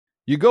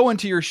You go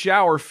into your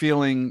shower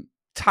feeling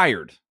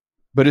tired,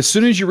 but as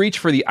soon as you reach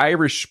for the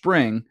Irish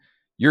Spring,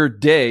 your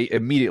day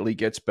immediately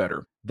gets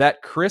better.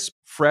 That crisp,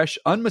 fresh,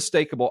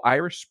 unmistakable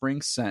Irish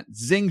Spring scent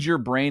zings your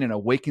brain and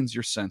awakens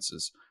your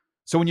senses.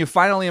 So when you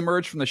finally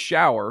emerge from the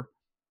shower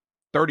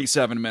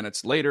 37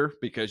 minutes later,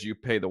 because you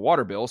pay the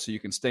water bill so you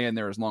can stay in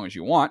there as long as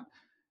you want,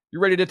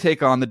 you're ready to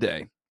take on the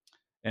day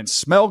and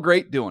smell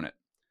great doing it.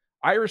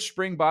 Irish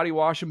Spring Body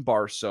Wash and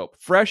Bar Soap.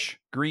 Fresh,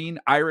 green,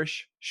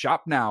 Irish.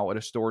 Shop now at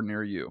a store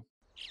near you.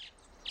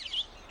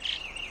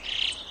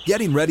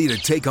 Getting ready to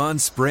take on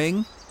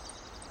spring?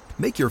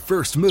 Make your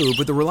first move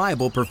with the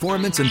reliable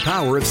performance and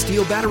power of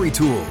Steel battery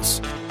tools.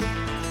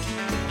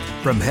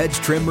 From hedge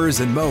trimmers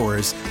and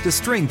mowers to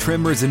string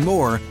trimmers and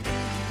more,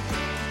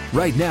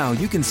 right now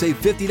you can save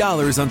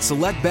 $50 on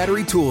select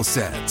battery tool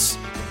sets.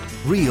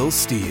 Real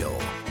Steel.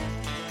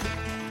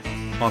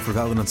 Offer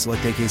valid on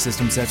select AK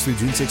system sets through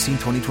June 16,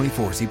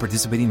 2024. See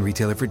participating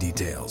retailer for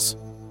details.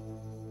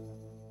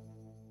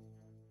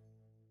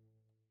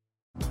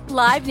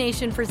 Live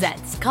Nation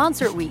presents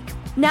Concert Week.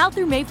 Now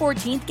through May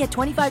 14th, get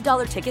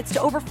 $25 tickets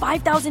to over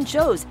 5,000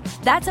 shows.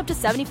 That's up to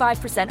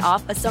 75%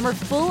 off a summer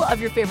full of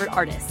your favorite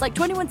artists like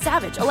 21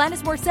 Savage,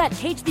 Alanis Morissette,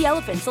 Cage the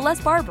Elephant,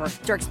 Celeste Barber,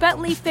 Dierks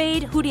Bentley,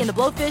 Fade, Hootie and the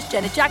Blowfish,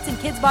 Janet Jackson,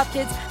 Kidz Bop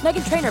Kids,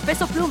 Meghan Trainor,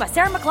 Bissell Pluma,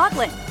 Sarah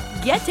McLachlan.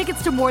 Get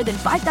tickets to more than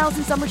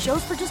 5,000 summer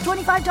shows for just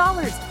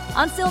 $25.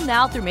 Until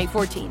now through May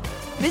 14th.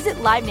 Visit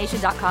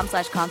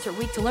LiveNation.com/Concert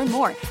Week to learn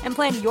more and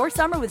plan your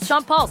summer with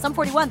Sean Paul, Sum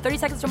 41, 30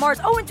 Seconds to Mars,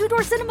 and Two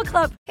Door Cinema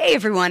Club. Hey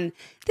everyone,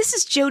 this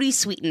is Jodie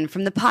Sweetin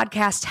from the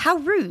podcast How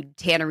Rude,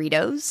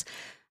 Tanneritos.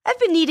 I've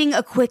been needing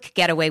a quick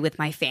getaway with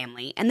my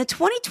family, and the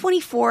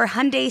 2024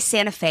 Hyundai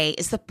Santa Fe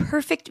is the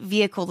perfect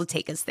vehicle to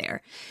take us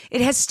there.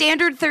 It has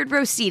standard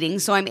third-row seating,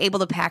 so I'm able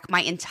to pack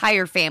my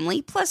entire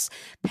family, plus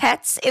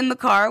pets, in the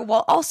car,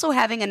 while also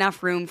having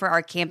enough room for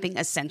our camping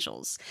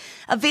essentials.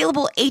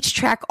 Available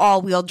H-Track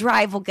all-wheel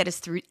drive will get us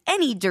through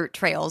any dirt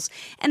trails,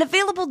 and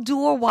available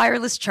dual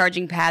wireless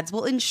charging pads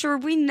will ensure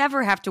we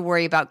never have to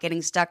worry about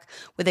getting stuck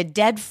with a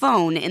dead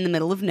phone in the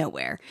middle of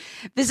nowhere.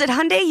 Visit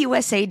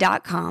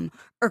HyundaiUSA.com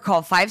or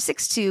call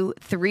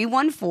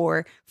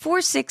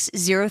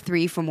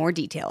 562-314-4603 for more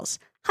details.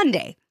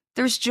 Hyundai,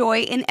 there's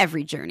joy in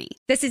every journey.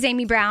 This is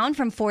Amy Brown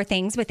from 4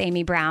 Things with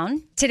Amy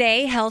Brown.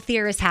 Today,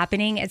 Healthier is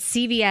happening at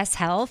CVS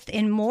Health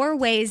in more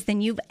ways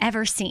than you've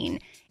ever seen.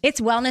 It's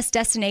wellness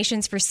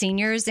destinations for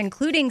seniors,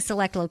 including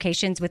select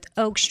locations with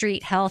Oak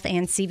Street Health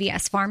and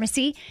CVS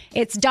Pharmacy.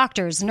 It's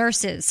doctors,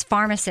 nurses,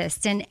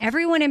 pharmacists, and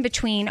everyone in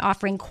between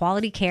offering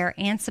quality care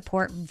and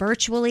support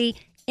virtually,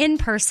 in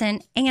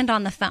person, and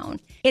on the phone.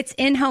 It's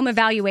in-home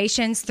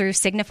evaluations through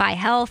Signify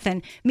Health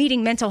and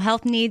meeting mental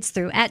health needs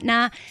through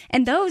Aetna.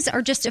 And those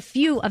are just a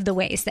few of the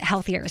ways that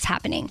Healthier is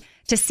happening.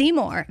 To see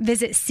more,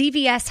 visit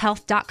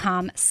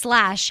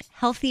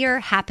cvshealth.com/healthier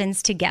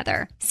happens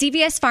together.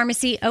 CVS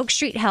Pharmacy, Oak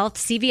Street Health,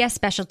 CVS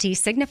Specialty,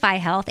 Signify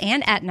Health,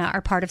 and Aetna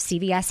are part of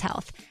CVS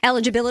Health.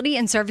 Eligibility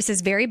and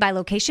services vary by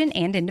location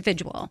and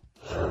individual.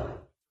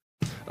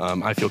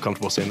 I feel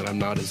comfortable saying that I'm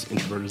not as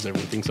introverted as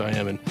everyone thinks I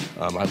am, and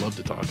I love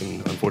to talk,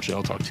 and unfortunately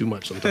I'll talk too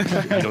much sometimes.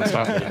 You don't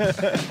stop me.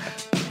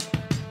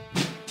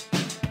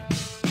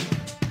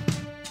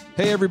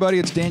 Hey everybody,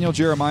 it's Daniel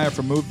Jeremiah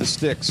from Move the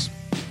Sticks.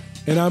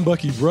 And I'm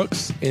Bucky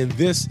Brooks, and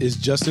this is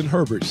Justin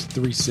Herbert's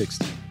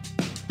 360.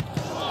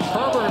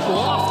 Herbert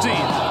lofty,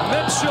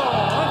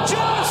 Mitchell,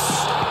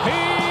 just,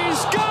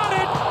 he's got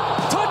it!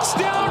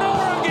 Touchdown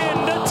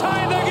Oregon to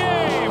tie the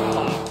game!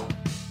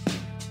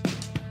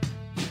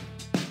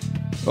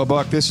 Well,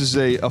 Buck, this is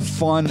a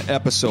fun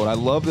episode. I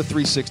love the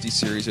 360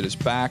 series. It is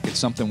back. It's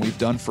something we've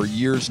done for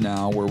years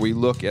now where we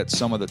look at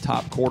some of the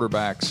top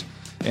quarterbacks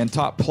and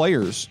top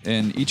players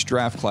in each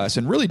draft class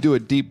and really do a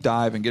deep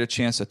dive and get a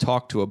chance to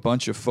talk to a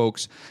bunch of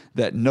folks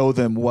that know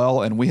them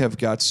well. And we have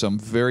got some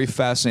very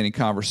fascinating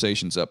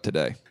conversations up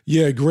today.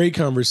 Yeah, great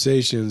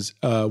conversations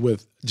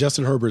with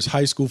Justin Herbert's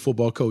high school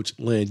football coach,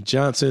 Lane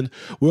Johnson.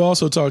 We'll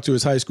also talk to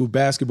his high school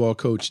basketball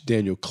coach,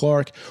 Daniel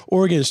Clark,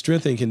 Oregon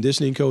strength and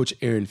conditioning coach,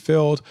 Aaron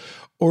Feld,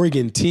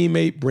 Oregon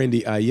teammate,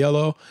 Brandy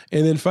Aiello.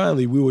 And then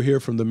finally, we will hear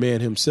from the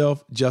man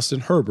himself, Justin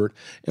Herbert,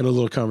 in a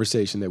little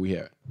conversation that we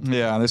had.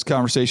 Yeah, this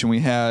conversation we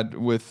had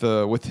with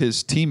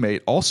his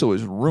teammate, also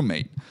his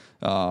roommate,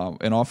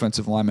 an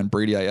offensive lineman,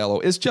 Brady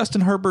Aiello. Is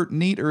Justin Herbert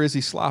neat or is he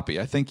sloppy?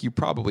 I think you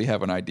probably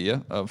have an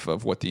idea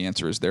of what the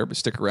answer is there, but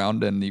stick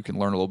around and you can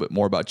learn a little bit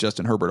more about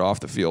Justin Herbert off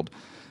the field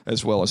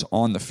as well as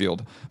on the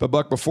field. But,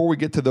 Buck, before we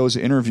get to those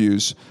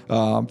interviews,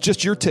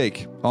 just your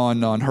take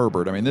on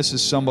Herbert. I mean, this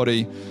is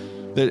somebody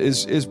that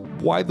is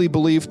widely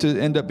believed to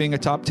end up being a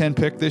top 10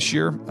 pick this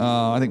year.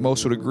 I think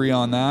most would agree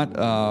on that.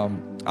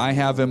 I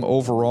have him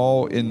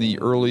overall in the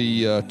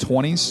early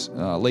 20s,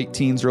 late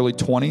teens, early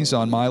 20s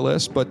on my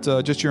list. But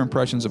just your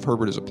impressions of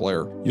Herbert as a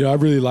player. You know, I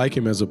really like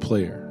him as a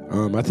player.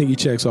 I think he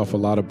checks off a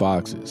lot of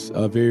boxes.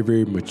 A very,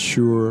 very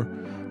mature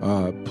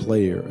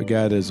player, a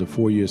guy that is a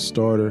 4-year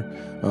starter,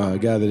 a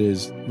guy that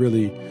has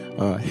really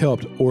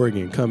helped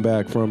Oregon come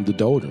back from the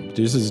doldrums.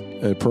 This is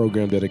a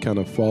program that had kind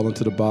of fallen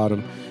to the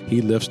bottom.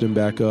 He lifts them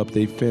back up.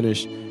 They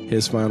finish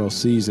his final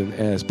season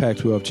as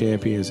Pac-12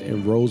 champions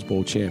and Rose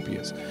Bowl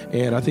champions.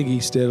 And I think he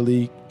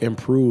steadily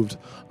improved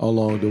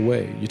along the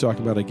way. You're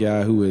talking about a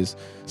guy who is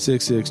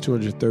 6'6",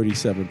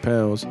 237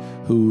 pounds,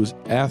 who's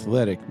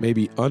athletic,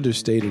 maybe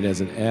understated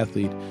as an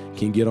athlete,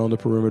 can get on the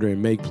perimeter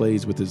and make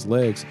plays with his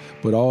legs,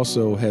 but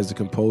also has the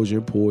composure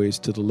and poise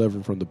to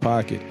deliver from the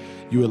pocket.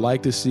 You would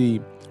like to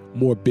see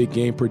more big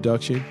game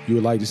production. You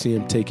would like to see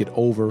him take it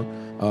over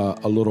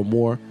a little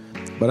more.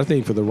 But I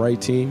think for the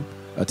right team,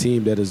 a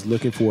team that is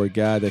looking for a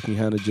guy that can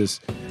kind of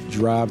just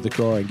drive the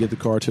car and get the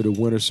car to the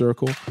winner's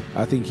circle,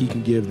 I think he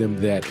can give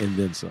them that and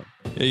then some.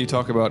 Yeah, you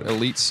talk about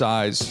elite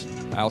size,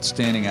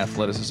 outstanding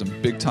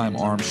athleticism, big-time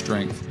arm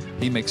strength.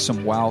 He makes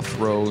some wow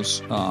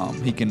throws.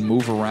 He can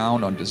move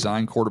around on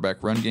design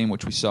quarterback run game,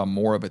 which we saw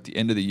more of at the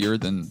end of the year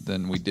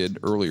than we did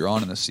earlier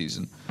on in the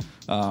season.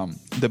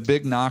 The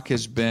big knock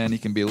has been he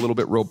can be a little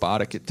bit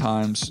robotic at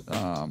times.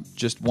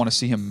 Just want to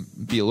see him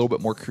be a little bit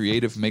more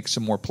creative, make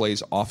some more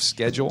plays off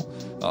schedule.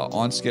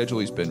 On schedule,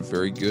 he's been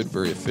very good,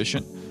 very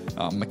efficient.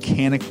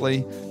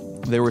 Mechanically,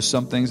 there were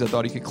some things I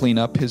thought he could clean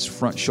up. His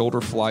front shoulder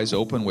flies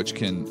open, which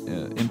can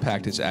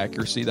impact his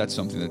accuracy. That's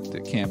something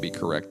that can be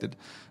corrected.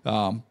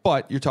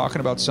 But you're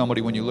talking about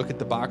somebody, when you look at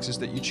the boxes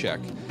that you check,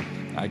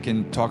 I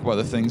can talk about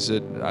the things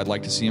that I'd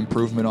like to see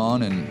improvement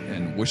on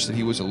and wish that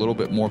he was a little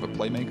bit more of a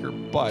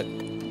playmaker. But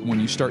when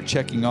you start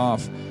checking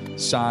off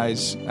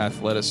size,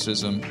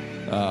 athleticism,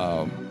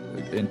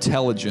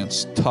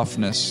 intelligence,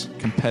 toughness,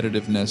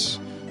 competitiveness,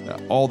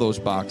 all those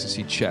boxes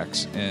he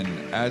checks. And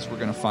as we're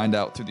going to find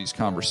out through these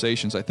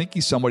conversations, I think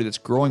he's somebody that's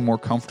growing more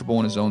comfortable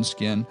in his own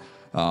skin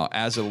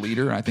as a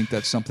leader. I think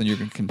that's something you're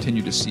going to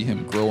continue to see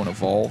him grow and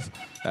evolve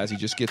as he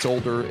just gets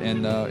older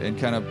and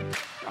kind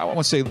of, I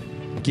won't say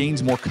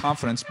gains more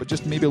confidence, but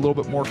just maybe a little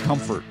bit more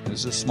comfort.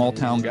 As a small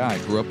town guy,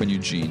 grew up in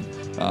Eugene.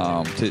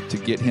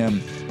 To get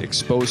him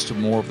exposed to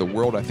more of the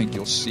world, I think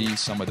you'll see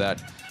some of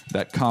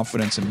that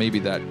confidence and maybe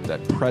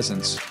that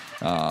presence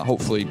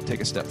hopefully take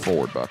a step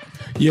forward, Buck.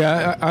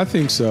 Yeah, I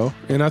think so.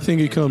 And I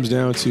think it comes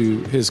down to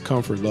his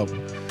comfort level.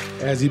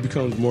 As he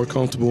becomes more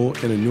comfortable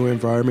in a new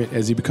environment,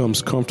 as he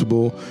becomes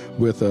comfortable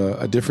with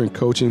a different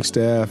coaching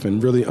staff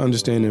and really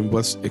understanding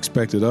what's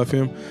expected of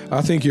him,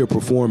 I think he'll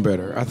perform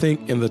better. I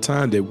think in the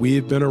time that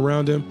we've been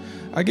around him,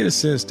 I get a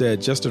sense that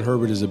Justin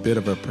Herbert is a bit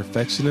of a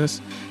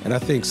perfectionist, and I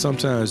think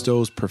sometimes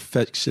those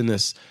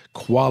perfectionist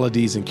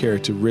qualities and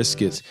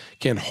characteristics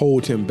can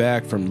hold him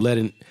back from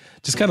letting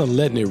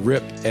it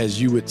rip,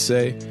 as you would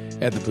say,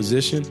 at the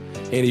position.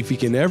 And if he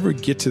can ever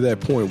get to that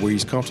point where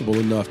he's comfortable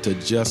enough to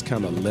just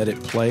kind of let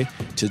it play,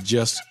 to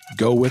just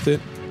go with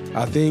it,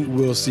 I think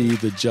we'll see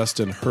the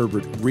Justin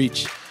Herbert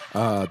reach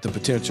the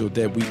potential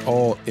that we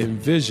all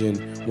envision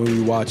when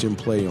we watch him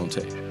play on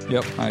tape.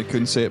 Yep, I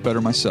couldn't say it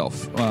better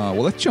myself. Well,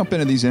 let's jump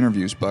into these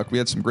interviews, Buck. We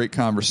had some great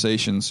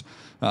conversations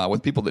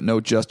with people that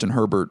know Justin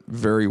Herbert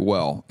very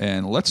well.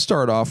 And let's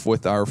start off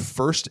with our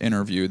first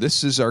interview.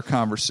 This is our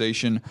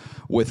conversation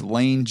with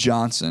Lane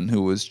Johnson,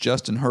 who was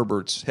Justin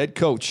Herbert's head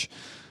coach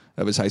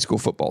of his high school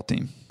football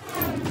team.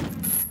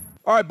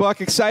 All right,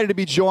 Buck, excited to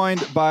be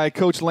joined by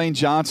Coach Lane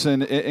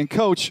Johnson. And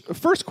Coach,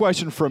 first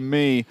question from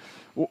me.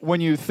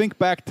 When you think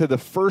back to the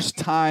first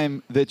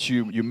time that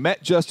you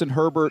met Justin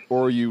Herbert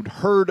or you'd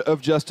heard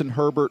of Justin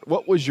Herbert,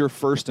 what was your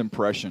first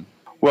impression?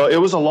 Well, it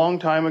was a long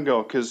time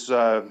ago because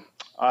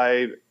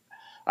I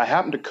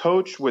happened to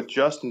coach with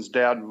Justin's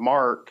dad,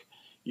 Mark,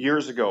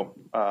 years ago.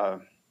 I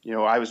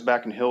was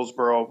back in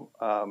Hillsboro,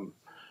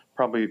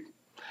 probably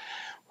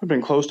would have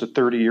been close to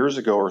 30 years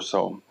ago or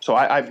so. So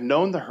I've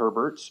known the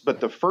Herberts,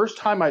 but the first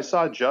time I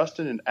saw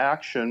Justin in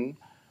action,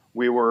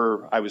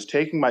 I was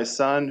taking my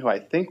son, who I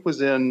think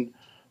was in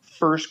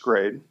first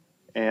grade,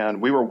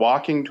 and we were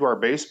walking to our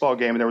baseball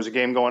game, and there was a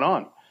game going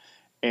on.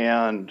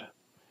 And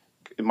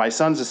my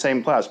son's the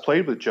same class,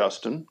 played with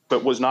Justin,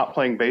 but was not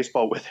playing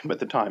baseball with him at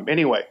the time.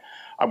 Anyway,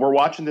 we're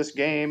watching this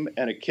game,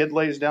 and a kid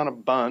lays down a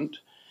bunt,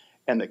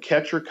 and the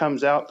catcher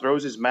comes out,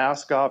 throws his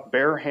mask off,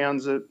 bare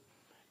hands it,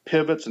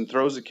 pivots, and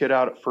throws the kid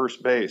out at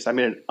first base. I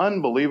mean, an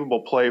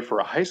unbelievable play for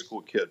a high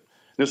school kid.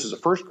 This is a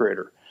first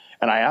grader.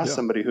 And I asked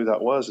somebody who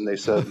that was, and they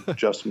said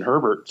Justin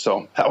Herbert.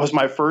 So that was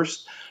my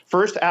first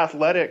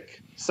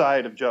athletic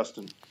side of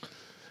Justin.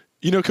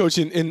 You know, Coach,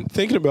 in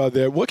thinking about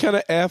that, what kind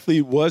of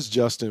athlete was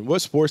Justin?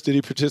 What sports did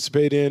he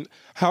participate in?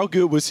 How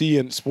good was he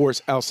in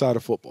sports outside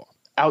of football?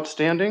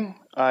 Outstanding.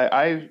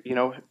 And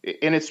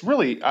it's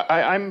really,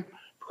 I'm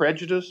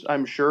prejudiced,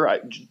 I'm sure.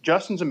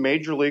 Justin's a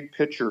major league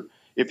pitcher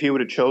if he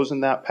would have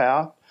chosen that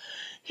path.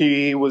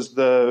 He was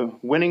the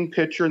winning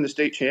pitcher in the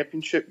state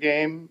championship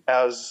game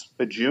as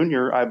a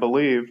junior, I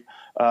believe.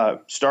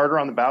 Starter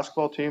on the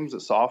basketball teams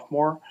as a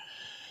sophomore.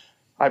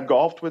 I've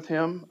golfed with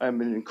him.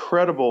 I'm an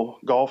incredible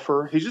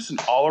golfer. He's just an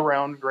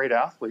all-around great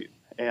athlete.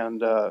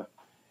 And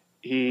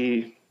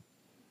he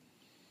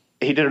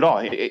did it all.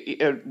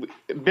 A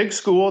big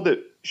school,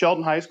 that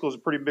Sheldon High School is a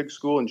pretty big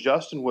school, and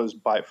Justin was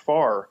by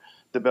far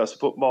the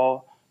best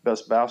football,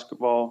 best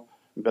basketball,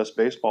 and best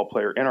baseball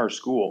player in our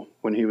school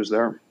when he was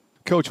there.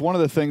 Coach, one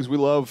of the things we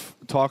love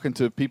talking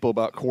to people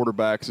about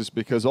quarterbacks is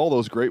because all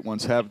those great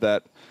ones have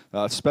that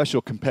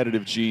special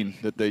competitive gene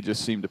that they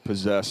just seem to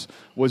possess.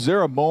 Was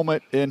there a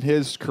moment in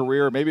his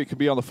career, maybe it could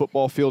be on the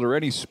football field or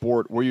any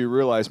sport, where you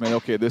realized, man,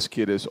 okay, this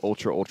kid is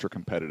ultra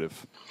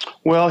competitive?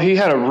 Well, he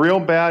had a real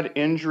bad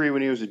injury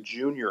when he was a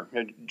junior.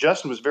 And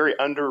Justin was very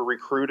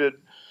under-recruited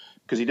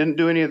because he didn't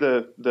do any of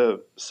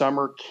the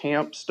summer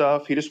camp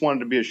stuff. He just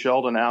wanted to be a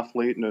Sheldon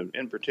athlete, and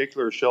in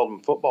particular a Sheldon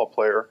football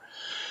player.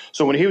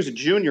 So when he was a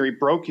junior, he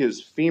broke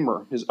his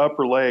femur, his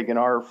upper leg, in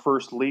our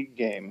first league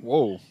game.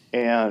 Whoa.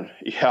 And,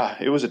 yeah,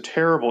 it was a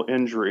terrible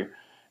injury.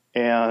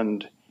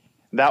 And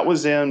that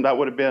would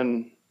have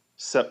been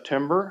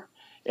September.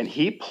 And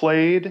he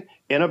played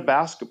in a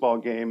basketball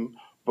game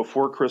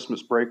before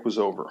Christmas break was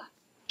over.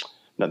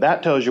 Now,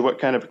 that tells you what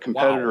kind of a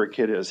competitor a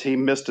kid is. He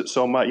missed it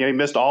so much. He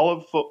missed all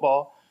of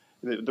football,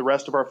 the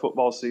rest of our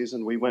football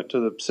season. We went to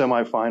the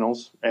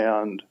semifinals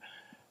and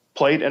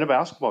played in a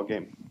basketball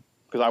game.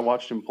 Because I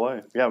watched him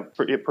play. Yeah,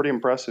 pretty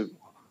impressive.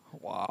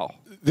 Wow.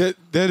 That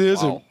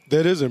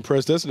is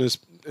impressive. That's an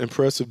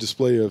impressive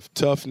display of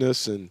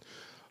toughness and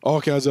all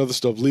kinds of other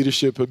stuff,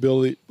 leadership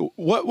ability.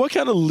 What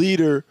kind of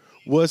leader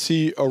was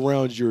he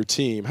around your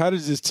team? How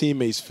did his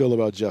teammates feel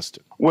about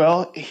Justin?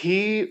 Well,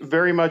 he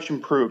very much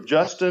improved.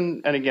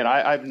 Justin, and again,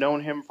 I've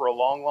known him for a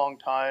long, long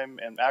time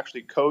and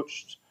actually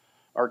coached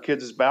our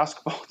kids'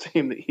 basketball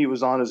team that he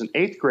was on as an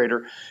 8th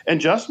grader.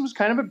 And Justin was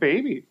kind of a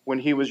baby when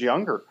he was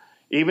younger.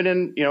 Even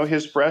in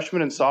his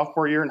freshman and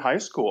sophomore year in high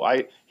school,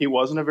 he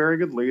wasn't a very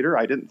good leader.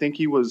 I didn't think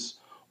he was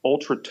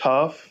ultra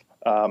tough.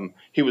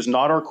 He was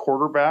not our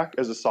quarterback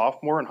as a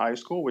sophomore in high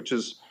school, which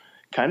is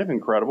kind of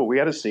incredible. We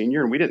had a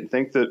senior, and we didn't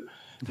think that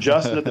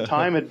Justin at the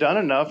time had done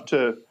enough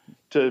to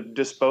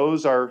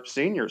dispose our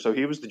senior. So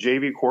he was the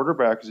JV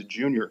quarterback as a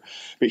junior.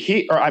 But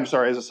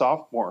as a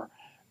sophomore.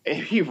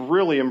 He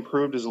really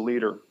improved as a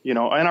leader, and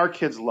our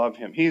kids love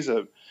him. He's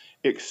a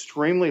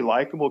extremely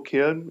likable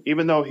kid,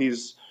 even though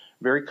he's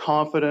very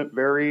confident,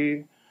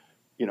 very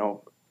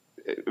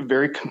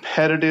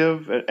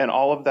competitive, and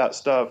all of that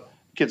stuff.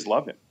 Kids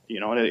love him,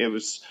 and it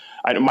was.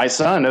 My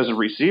son, as a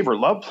receiver,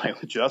 loved playing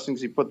with Justin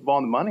because he put the ball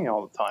in the money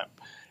all the time,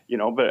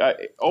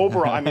 But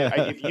overall,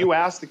 if you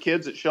ask the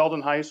kids at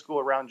Sheldon High School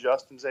around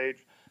Justin's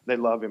age, they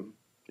love him.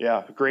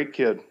 Yeah, great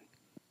kid.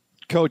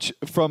 Coach,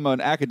 from an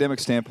academic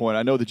standpoint,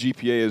 I know the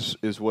GPA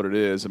is what it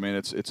is. I mean,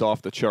 it's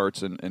off the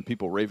charts, and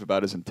people rave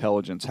about his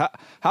intelligence.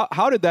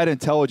 How did that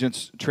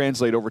intelligence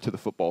translate over to the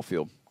football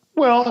field?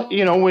 Well,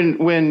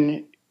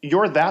 when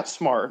you're that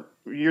smart,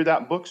 you're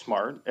that book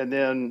smart, and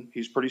then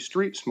he's pretty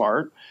street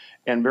smart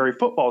and very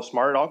football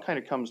smart. It all kind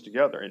of comes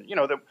together. And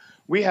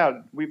we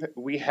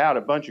had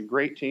a bunch of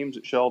great teams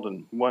at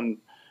Sheldon, won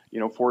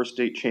 4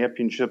 state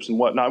championships and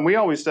whatnot. And we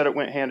always said it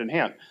went hand in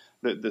hand.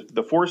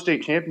 The 4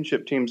 state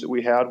championship teams that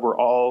we had were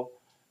all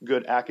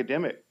good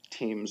academic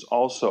teams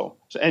also.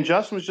 And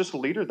Justin was just a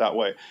leader that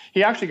way.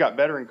 He actually got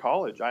better in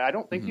college. I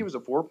don't think he was a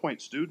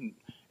 4-point student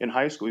in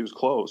high school. He was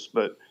close,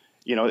 but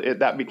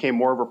that became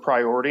more of a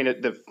priority.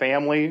 And the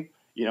family,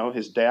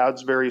 his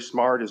dad's very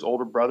smart. His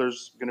older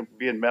brother's going to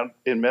be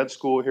in med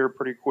school here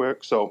pretty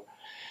quick. So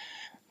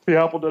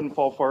the apple doesn't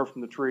fall far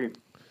from the tree.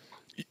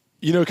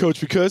 Coach,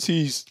 because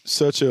he's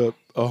such a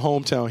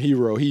hometown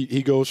hero,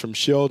 he goes from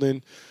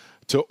Sheldon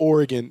to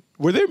Oregon.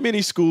 Were there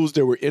many schools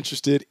that were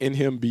interested in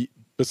him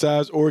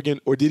besides Oregon,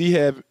 or did he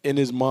have in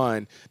his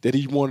mind that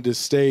he wanted to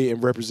stay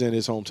and represent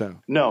his hometown?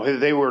 No,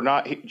 they were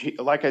not.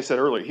 Like I said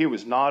earlier, he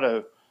was not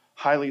a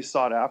highly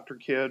sought after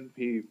kid.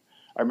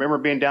 I remember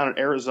being down in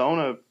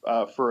Arizona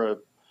for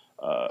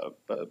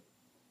a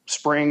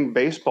spring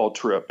baseball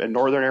trip, and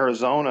Northern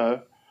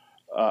Arizona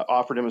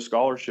offered him a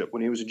scholarship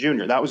when he was a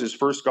junior. That was his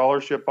first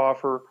scholarship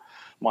offer.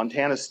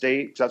 Montana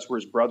State, that's where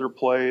his brother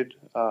played.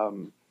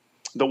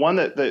 The one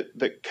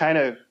that kind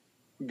of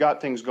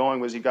got things going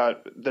was he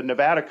got the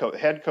Nevada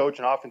head coach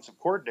and offensive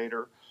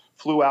coordinator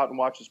flew out and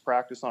watched his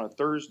practice on a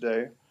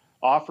Thursday,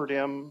 offered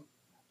him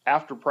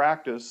after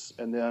practice,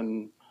 and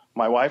then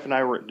my wife and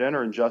I were at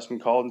dinner, and Justin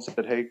called and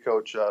said, "Hey,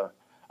 Coach,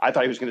 I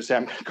thought he was going to say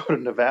I'm going to go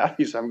to Nevada."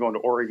 He said, "I'm going to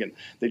Oregon."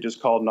 They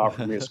just called and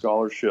offered me a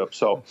scholarship.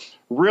 So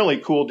really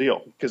cool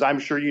deal, because I'm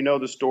sure you know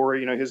the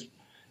story. His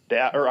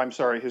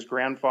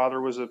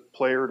grandfather was a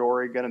player at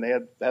Oregon, and they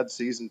had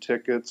season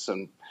tickets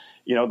and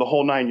the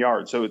whole 9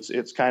 yards. So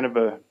it's kind of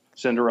a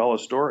Cinderella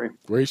story.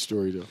 Great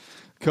story, though.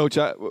 Coach,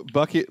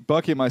 Bucky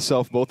and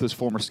myself, both as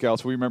former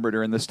scouts, we remember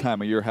during this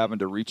time of year having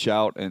to reach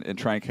out and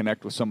try and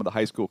connect with some of the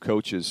high school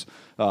coaches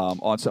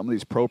on some of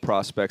these pro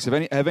prospects.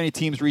 Have any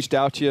teams reached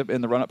out to you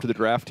in the run-up to the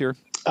draft here?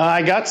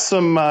 I got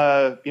some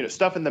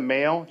stuff in the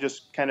mail,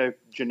 just kind of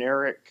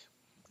generic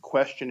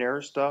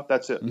questionnaire stuff.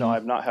 That's it. Mm-hmm. No,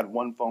 I've not had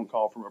one phone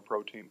call from a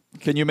pro team.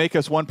 Can you make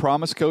us one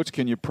promise, Coach?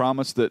 Can you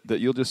promise that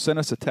you'll just send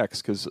us a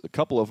text? Because a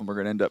couple of them are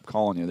going to end up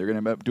calling you. They're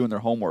going to end up doing their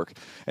homework,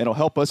 and it'll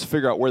help us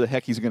figure out where the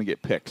heck he's going to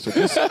get picked. So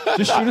just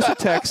shoot us a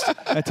text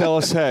and tell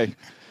us, hey,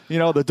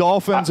 the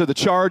Dolphins or the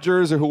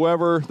Chargers or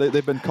whoever,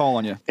 they've been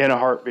calling you. In a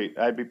heartbeat.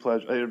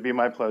 It would be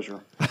my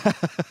pleasure.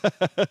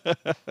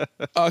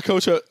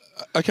 Coach,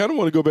 I kind of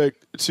want to go back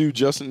to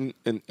Justin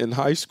in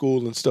high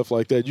school and stuff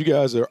like that. You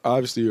guys are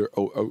obviously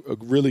a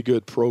really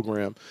good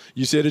program.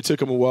 You said it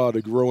took him a while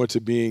to grow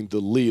into being the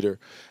leader.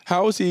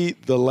 How was he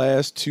the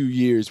last 2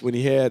 years when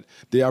he had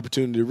the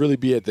opportunity to really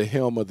be at the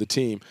helm of the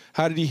team?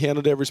 How did he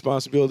handle that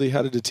responsibility?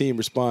 How did the team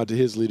respond to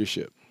his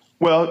leadership?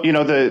 Well,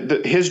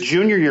 his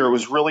junior year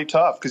was really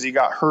tough because he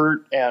got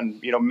hurt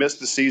and, missed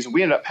the season.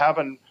 We ended up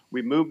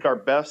we moved our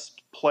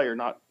best player,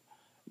 not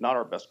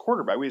our best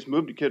quarterback. We just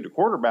moved a kid to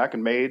quarterback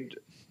and made,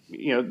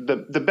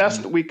 the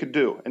best that we could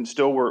do, and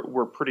still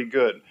we're pretty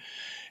good.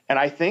 And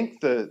I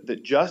think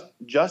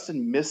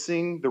Justin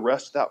missing the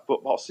rest of that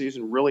football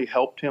season really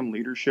helped him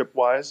leadership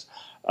wise.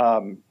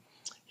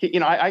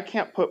 I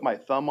can't put my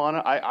thumb on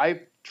it.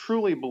 I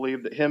truly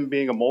believe that him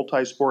being a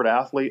multi-sport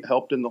athlete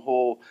helped in the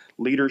whole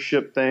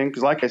leadership thing.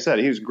 Because like I said,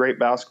 he was a great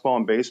basketball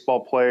and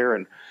baseball player.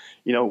 And,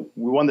 we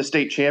won the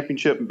state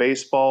championship in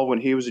baseball when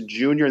he was a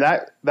junior.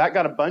 That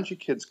got a bunch of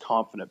kids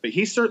confident. But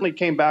he certainly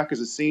came back as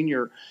a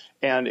senior,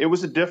 and it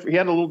was he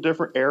had a little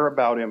different air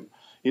about him.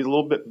 He's a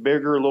little bit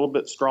bigger, a little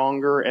bit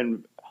stronger,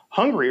 and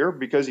hungrier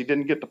because he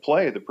didn't get to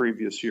play the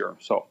previous year.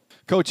 So,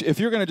 Coach, if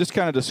you're going to just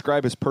kind of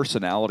describe his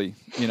personality,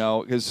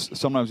 because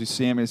sometimes we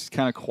see him as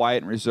kind of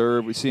quiet and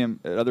reserved. We see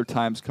him at other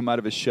times come out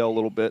of his shell a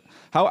little bit.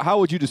 How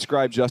would you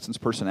describe Justin's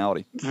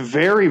personality?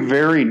 Very,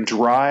 very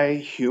dry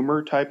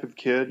humor type of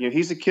kid.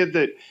 He's a kid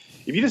that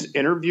if you just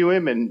interview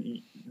him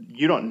and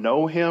you don't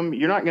know him,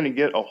 you're not going to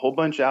get a whole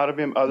bunch out of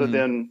him other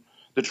than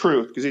the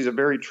truth, because he's a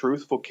very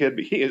truthful kid,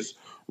 but he is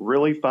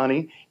really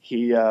funny.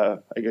 He,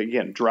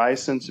 again, dry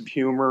sense of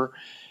humor.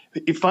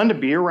 He's fun to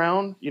be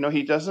around.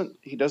 He doesn't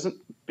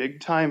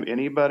big time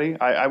anybody.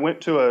 I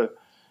went to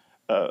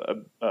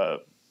a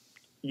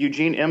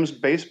Eugene M's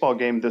baseball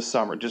game this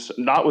summer, just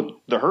not with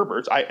the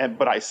Herberts.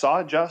 But I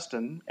saw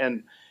Justin,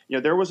 and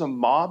there was a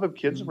mob of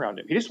kids around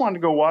him. He just wanted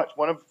to go watch.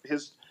 One of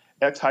his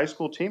ex-high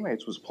school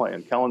teammates was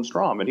playing, Kellen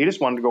Strom, and he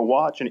just wanted to go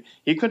watch. And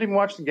he couldn't even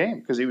watch the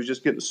game because he was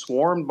just getting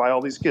swarmed by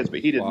all these kids.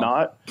 But he did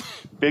not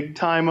big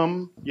time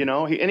them.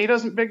 And he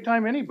doesn't big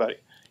time anybody.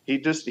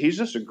 He's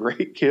just a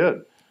great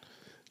kid.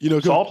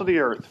 Salt of the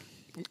earth.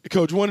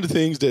 Coach, one of the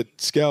things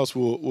that scouts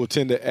will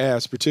tend to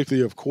ask,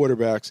 particularly of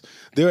quarterbacks,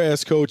 they'll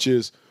ask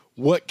coaches,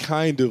 what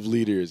kind of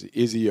leader is he?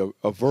 Is he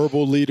a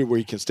verbal leader where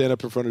he can stand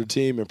up in front of the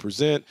team and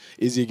present?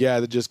 Is he a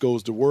guy that just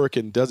goes to work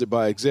and does it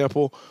by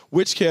example?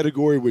 Which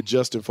category would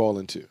Justin fall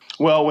into?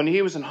 Well, when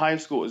he was in high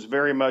school, it was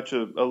very much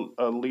a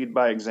lead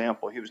by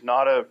example. He was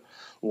not a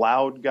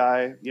loud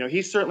guy.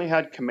 He certainly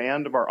had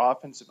command of our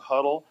offensive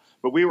huddle,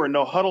 but we were a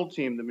no huddle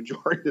team the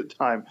majority of the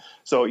time.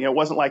 So, it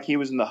wasn't like he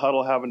was in the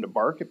huddle having to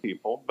bark at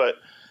people. But,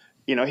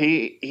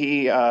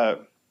 he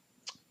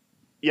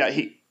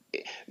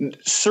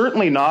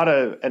certainly not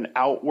an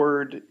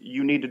outward,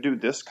 you need to do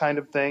this kind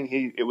of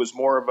thing. It was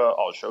more of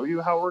I'll show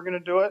you how we're going to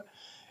do it.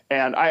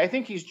 And I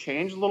think he's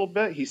changed a little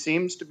bit. He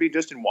seems to be,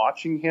 just in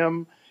watching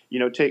him,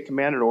 take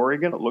command at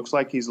Oregon, it looks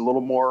like he's a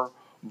little more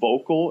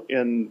vocal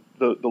in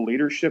the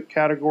leadership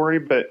category.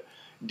 But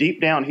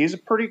deep down, he's a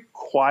pretty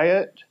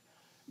quiet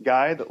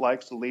guy that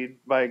likes to lead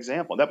by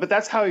example. But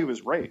that's how he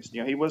was raised.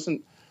 He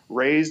wasn't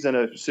raised in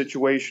a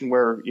situation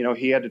where,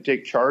 he had to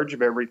take charge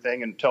of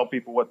everything and tell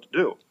people what to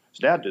do. His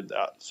dad did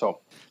that.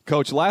 So,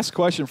 Coach, last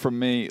question from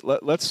me.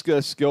 Let's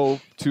just go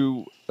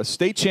to a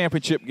state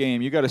championship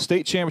game. You got a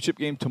state championship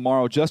game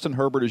tomorrow. Justin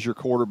Herbert is your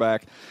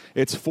quarterback.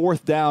 It's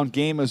 4th down.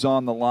 Game is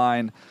on the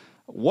line.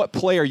 What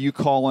play are you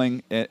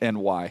calling and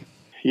why?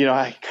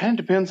 It kind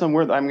of depends on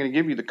where I'm going to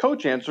give you the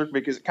coach answer,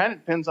 because it kind of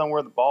depends on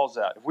where the ball's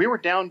at. If we were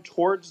down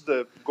towards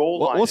the goal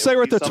line, let's say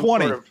we're at the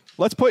 20.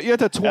 Let's put you at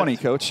the 20,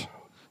 Coach.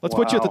 Let's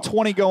put you at the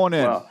 20 going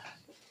in.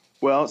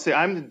 Well, see,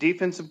 I'm the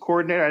defensive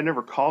coordinator. I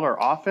never called our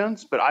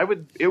offense, but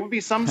it would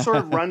be some sort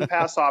of run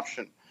pass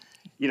option,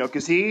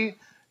 because he's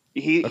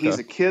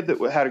a kid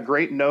that had a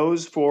great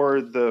nose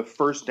for the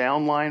first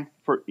down line,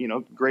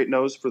 great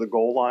nose for the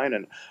goal line.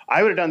 And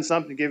I would have done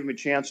something to give him a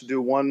chance to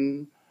do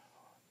one,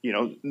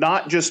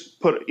 not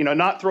just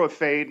not throw a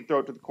fade and throw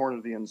it to the corner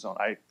of the end zone.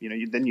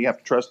 Then you have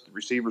to trust the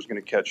receiver's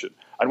going to catch it.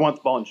 I'd want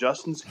the ball in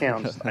Justin's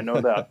hands. I know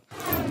that.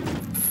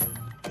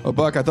 Well,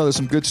 Buck, I thought there's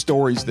some good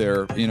stories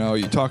there.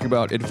 You talk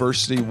about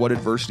adversity. What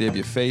adversity have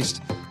you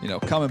faced?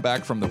 Coming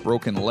back from the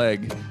broken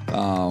leg.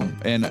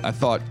 And I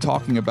thought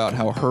talking about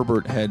how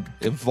Herbert had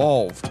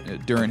evolved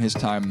during his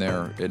time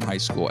there in high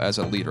school as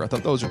a leader. I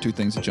thought those are two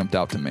things that jumped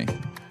out to me.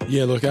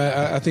 Yeah, look,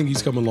 I think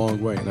he's come a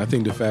long way. And I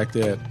think the fact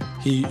that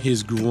he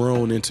has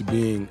grown into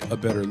being a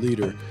better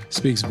leader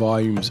speaks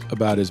volumes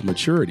about his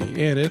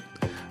maturity. And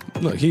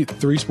look, he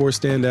 3-sport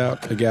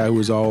standout, a guy who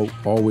has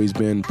always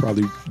been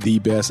probably the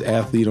best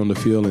athlete on the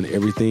field in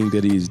everything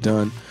that he's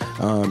done.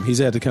 He's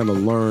had to kind of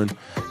learn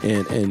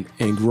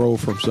and grow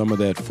from some of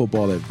that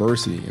football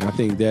adversity. And I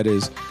think that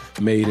has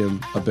made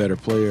him a better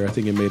player. I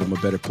think it made him a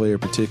better player,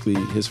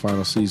 particularly his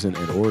final season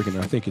at Oregon.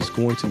 I think it's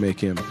going to make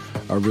him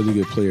a really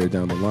good player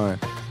down the line.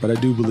 But I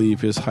do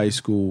believe his high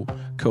school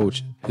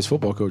coach, his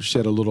football coach,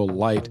 shed a little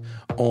light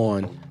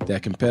on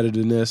that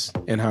competitiveness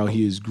and how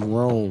he has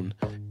grown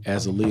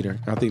as a leader.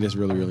 I think that's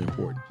really, really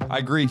important. I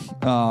agree.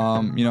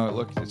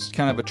 Look, it's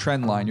kind of a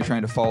trend line. You're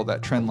trying to follow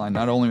that trend line,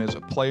 not only as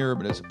a player,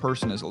 but as a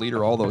person, as a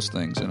leader, all those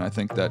things. And I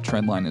think that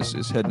trend line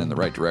is heading in the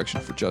right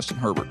direction for Justin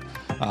Herbert.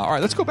 All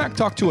right, let's go back and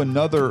talk to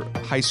another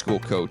high school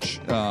coach,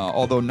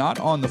 although not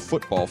on the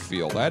football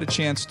field. I had a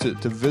chance to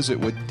visit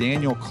with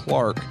Daniel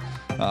Clark,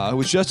 who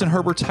was Justin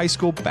Herbert's high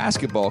school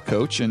basketball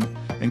coach,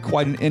 and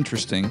quite an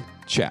interesting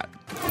chat.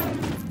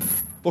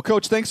 Well,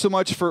 Coach, thanks so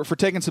much for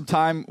taking some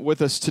time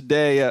with us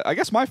today. I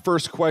guess my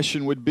first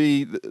question would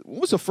be, when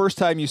was the first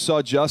time you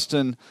saw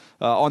Justin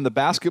on the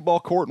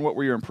basketball court, and what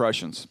were your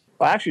impressions?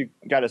 Well, I actually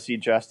got to see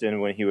Justin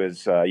when he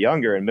was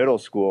younger in middle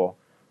school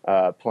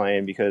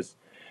playing, because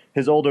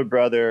his older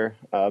brother,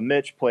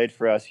 Mitch, played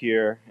for us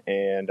here.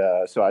 And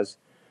so I was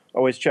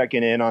always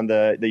checking in on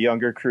the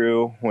younger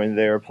crew when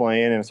they were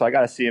playing. And so I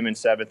got to see him in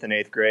 7th and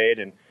 8th grade.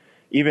 And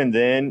even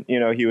then,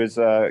 he was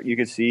you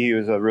could see he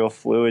was a real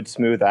fluid,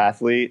 smooth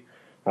athlete.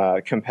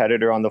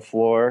 Competitor on the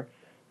floor,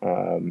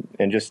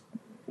 and just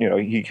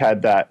he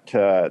had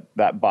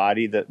that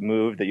body that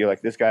moved, that you're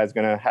like, this guy's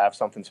going to have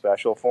something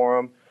special for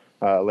him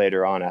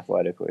later on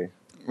athletically.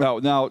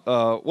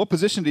 Now, what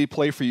position did he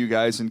play for you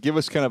guys? And give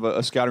us kind of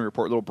a scouting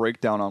report, a little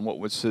breakdown on what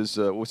was his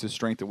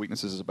strength and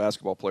weaknesses as a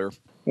basketball player.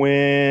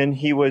 When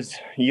he was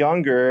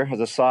younger, as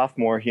a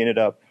sophomore, he ended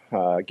up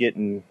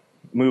getting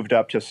moved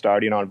up to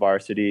starting on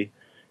varsity,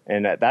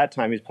 and at that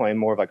time he's playing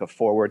more of like a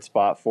forward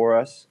spot for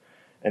us.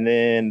 And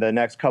then the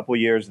next couple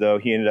years, though,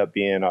 he ended up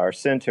being our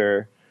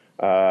center.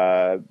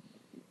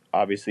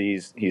 Obviously,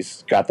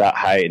 he's got that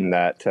height and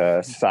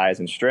that size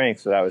and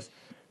strength, so that was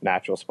a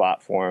natural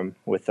spot for him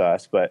with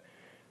us. But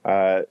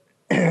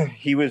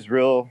he was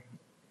real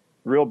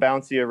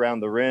bouncy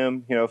around the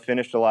rim.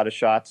 Finished a lot of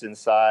shots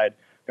inside,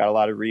 got a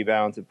lot of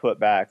rebounds and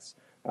putbacks.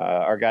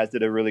 Our guys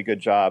did a really good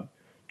job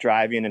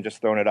driving and just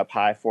throwing it up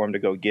high for him to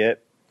go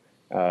get.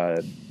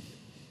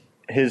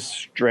 His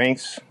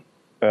strengths,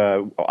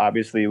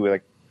 obviously,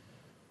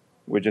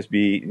 would just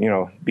be,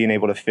 being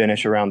able to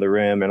finish around the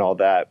rim and all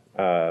that.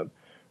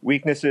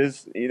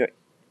 Weaknesses,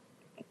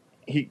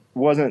 he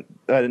wasn't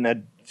a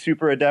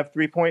super adept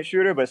three-point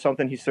shooter, but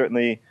something he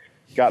certainly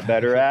got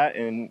better at,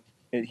 and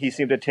he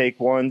seemed to take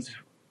ones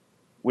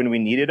when we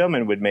needed them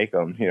and would make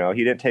them. He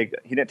didn't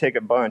take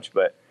a bunch,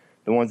 but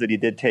the ones that he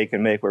did take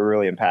and make were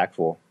really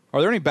impactful. Are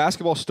there any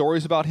basketball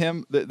stories about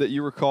him that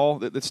you recall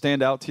that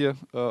stand out to you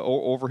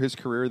over his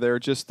career there,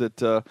 just that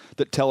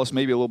tell us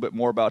maybe a little bit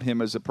more about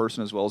him as a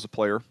person as well as a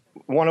player?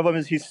 One of them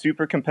is he's a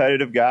super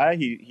competitive guy.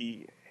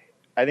 He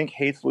I think,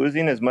 hates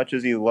losing as much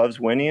as he loves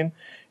winning.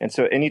 And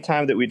so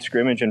anytime that we'd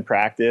scrimmage in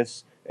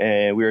practice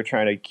and we were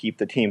trying to keep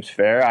the teams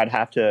fair, I'd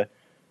have to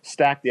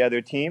stack the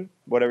other team,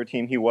 whatever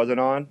team he wasn't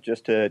on,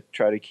 just to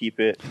try to keep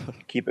it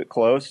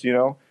close,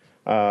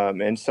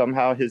 and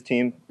somehow his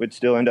team would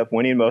still end up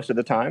winning most of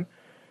the time.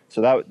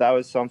 So that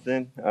was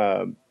something.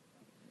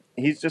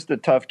 He's just a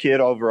tough kid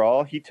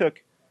overall. He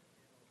took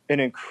an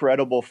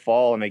incredible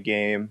fall in a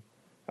game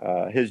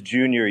his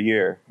junior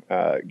year,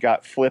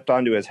 got flipped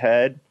onto his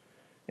head,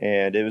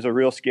 and it was a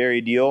real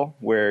scary deal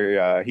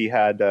where he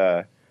had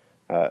a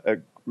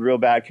real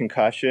bad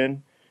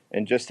concussion.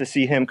 And just to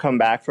see him come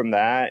back from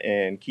that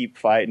and keep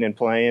fighting and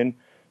playing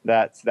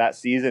that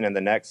season and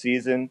the next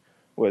season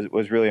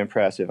was really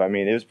impressive. I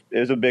mean, it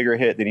was a bigger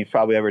hit than he's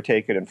probably ever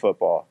taken in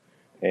football.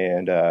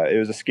 And it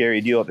was a scary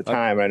deal at the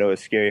time. I know it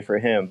was scary for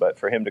him, but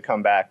for him to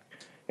come back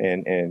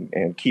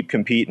and keep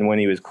competing when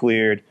he was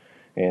cleared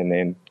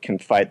and can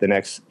fight the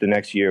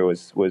next year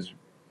was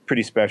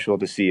pretty special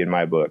to see in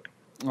my book.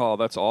 Oh,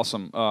 that's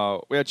awesome.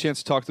 We had a chance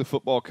to talk to the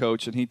football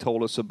coach, and he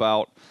told us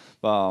about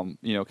kind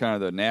of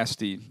the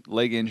nasty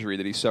leg injury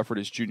that he suffered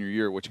his junior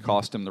year, which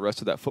cost him the rest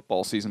of that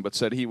football season, but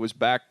said he was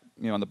back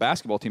on the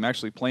basketball team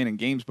actually playing in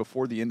games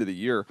before the end of the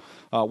year.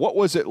 What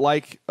was it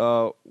like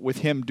with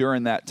him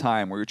during that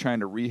time where you're trying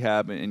to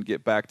rehab and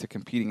get back to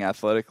competing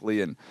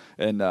athletically, and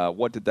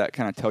what did that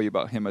kind of tell you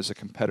about him as a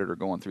competitor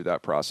going through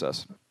that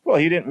process? Well,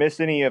 he didn't miss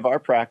any of our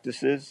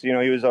practices.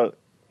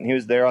 He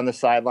was there on the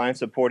sideline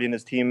supporting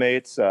his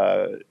teammates,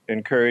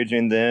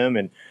 encouraging them,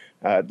 and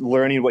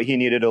learning what he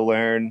needed to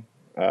learn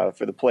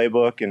for the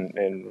playbook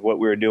and what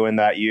we were doing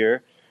that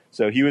year.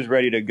 So he was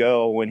ready to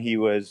go when he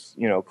was,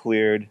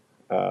 cleared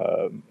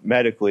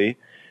medically.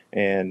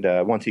 And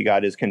once he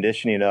got his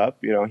conditioning up,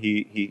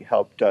 he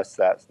helped us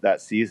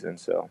that season.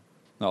 So.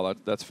 No,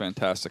 that's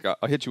fantastic.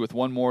 I'll hit you with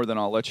one more, then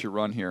I'll let you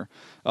run here.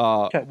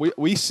 Okay.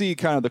 We see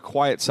kind of the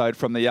quiet side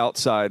from the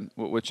outside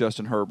with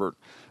Justin Herbert.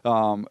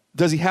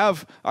 Does he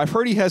have – I've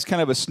heard he has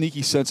kind of a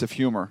sneaky sense of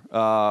humor.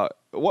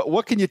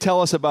 What can you tell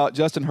us about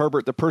Justin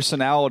Herbert, the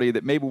personality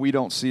that maybe we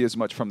don't see as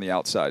much from the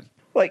outside?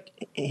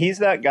 He's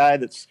that guy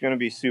that's going to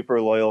be super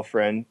loyal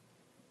friend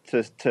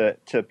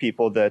to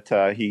people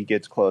that he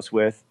gets close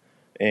with.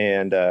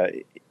 And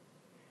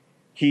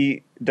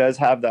he does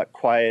have that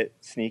quiet,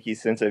 sneaky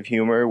sense of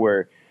humor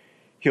where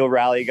he'll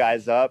rally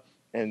guys up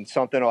and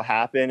something will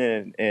happen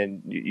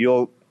and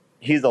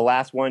he's the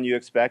last one you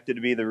expected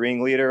to be the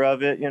ringleader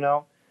of it,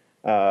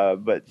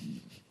 but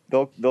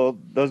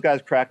those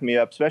guys cracked me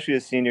up, especially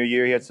his senior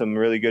year. He had some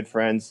really good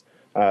friends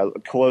a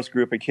close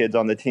group of kids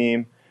on the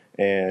team,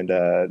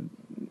 and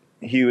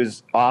he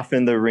was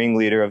often the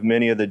ringleader of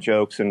many of the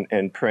jokes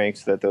and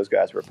pranks that those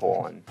guys were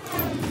pulling.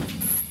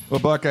 Well,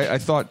 Buck, I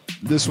thought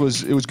it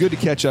was good to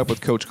catch up with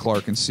Coach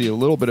Clark and see a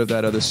little bit of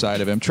that other side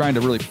of him, trying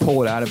to really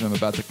pull it out of him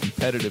about the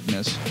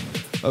competitiveness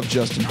of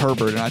Justin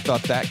Herbert. And I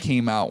thought that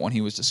came out when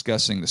he was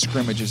discussing the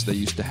scrimmages they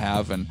used to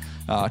have and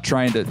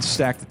trying to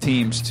stack the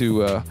teams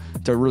to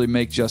really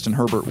make Justin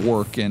Herbert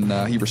work. And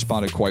he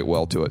responded quite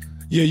well to it.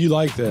 Yeah, you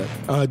like that.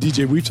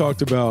 DJ, we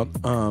talked about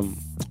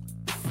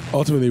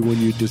ultimately when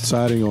you're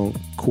deciding on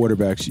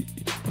quarterbacks,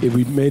 if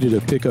we made it a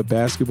pickup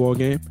basketball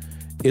game,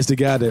 it's the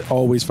guy that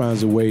always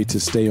finds a way to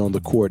stay on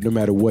the court no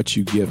matter what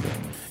you give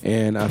him.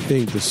 And I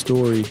think the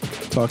story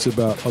talks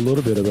about a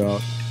little bit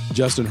about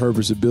Justin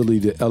Herbert's ability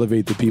to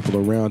elevate the people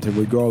around him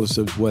regardless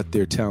of what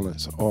their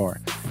talents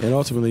are. And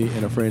ultimately,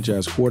 in a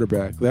franchise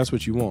quarterback, that's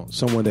what you want,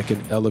 someone that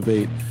can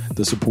elevate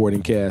the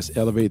supporting cast,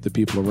 elevate the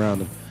people around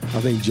him. I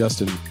think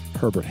Justin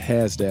Herbert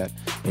has that,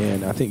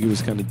 and I think it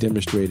was kind of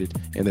demonstrated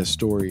in that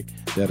story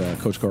that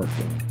Coach Clark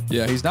did.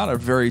 Yeah, he's not a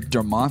very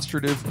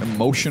demonstrative,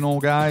 emotional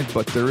guy,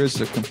 but there is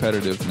a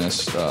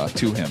competitiveness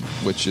to him,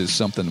 which is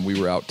something we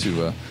were out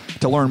to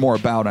learn more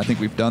about. I think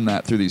we've done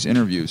that through these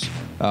interviews.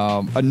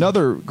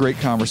 Another great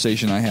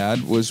conversation I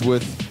had was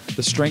with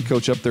the strength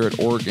coach up there at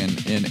Oregon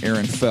in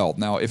Aaron Feld.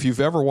 Now, if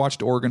you've ever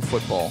watched Oregon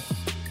football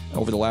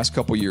over the last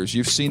couple years,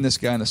 you've seen this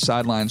guy on the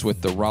sidelines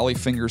with the Raleigh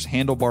Fingers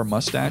handlebar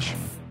mustache.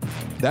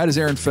 That is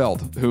Aaron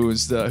Feld,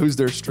 who's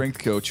their strength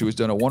coach, who has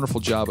done a wonderful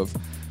job of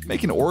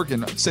making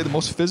Oregon, I'd say, the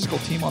most physical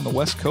team on the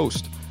West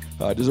Coast.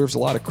 Deserves a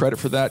lot of credit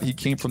for that. He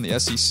came from the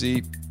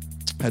SEC,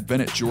 had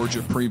been at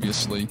Georgia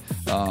previously,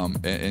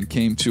 and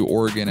came to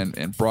Oregon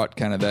and brought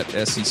kind of that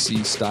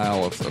SEC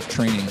style of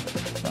training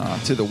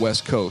to the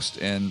West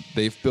Coast. And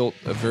they've built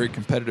a very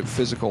competitive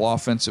physical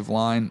offensive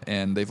line,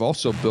 and they've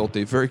also built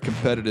a very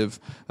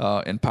competitive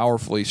and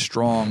powerfully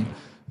strong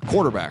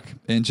quarterback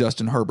in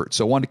Justin Herbert.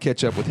 So I wanted to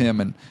catch up with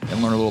him and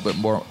learn a little bit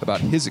more about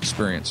his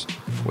experience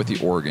with the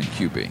Oregon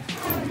QB.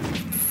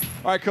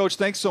 All right, Coach,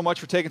 thanks so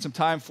much for taking some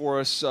time for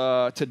us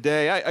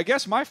today. I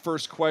guess my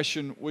first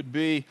question would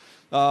be,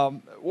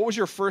 what was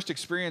your first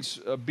experience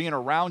being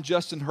around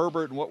Justin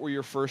Herbert, and what were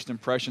your first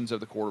impressions of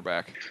the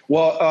quarterback?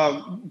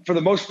 Well, for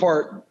the most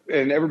part,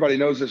 and everybody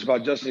knows this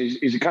about Justin,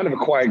 he's a kind of a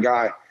quiet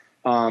guy.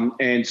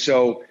 And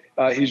so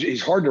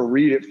he's hard to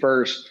read at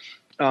first.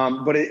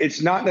 But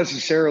it's not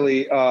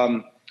necessarily,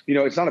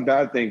 it's not a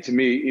bad thing to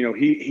me.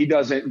 He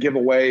doesn't give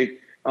away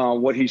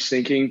what he's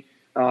thinking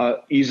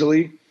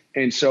easily.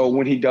 And so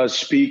when he does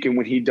speak and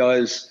when he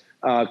does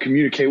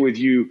communicate with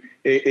you,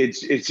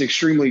 it's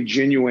extremely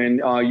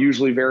genuine,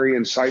 usually very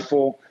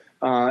insightful,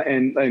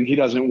 and he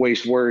doesn't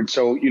waste words.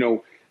 So,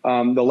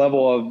 the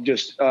level of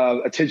just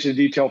attention to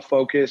detail,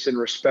 focus, and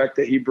respect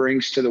that he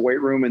brings to the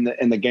weight room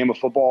and the game of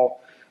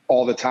football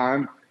all the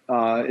time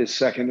is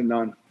second to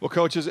none. Well,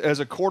 Coach, as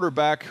a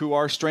quarterback who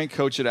our strength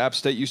coach at App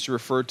State used to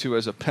refer to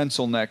as a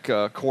pencil neck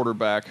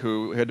quarterback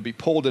who had to be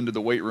pulled into the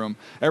weight room,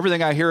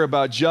 everything I hear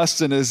about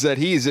Justin is that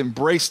he's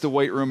embraced the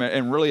weight room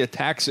and really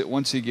attacks it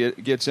once he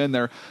gets in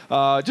there.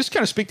 Just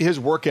kind of speak to his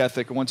work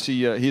ethic once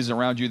he's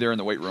around you there in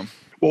the weight room.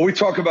 Well, we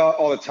talk about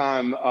all the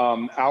time,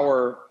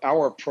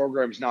 our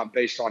program is not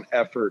based on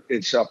effort.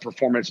 It's a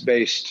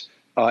performance-based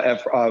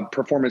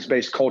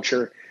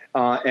culture.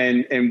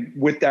 And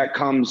with that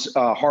comes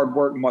hard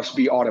work must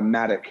be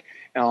automatic.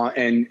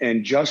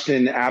 And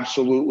Justin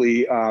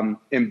absolutely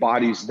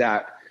embodies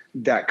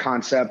that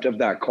concept of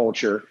that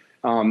culture.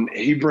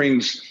 He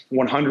brings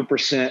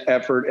 100%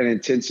 effort and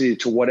intensity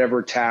to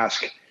whatever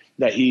task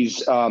that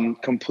he's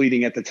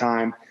completing at the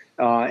time.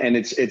 And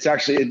it's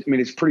actually,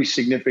 it's pretty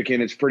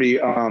significant. It's pretty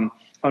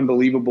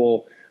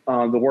unbelievable,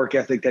 the work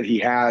ethic that he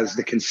has,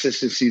 the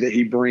consistency that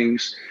he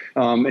brings.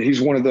 And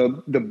he's one of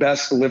the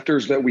best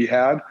lifters that we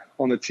had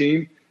on the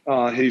team.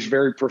 He's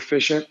very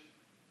proficient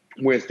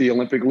with the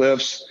Olympic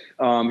lifts.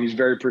 He's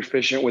very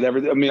proficient with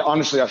everything.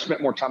 Honestly, I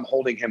spent more time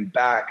holding him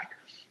back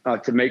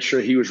to make sure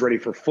he was ready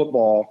for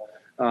football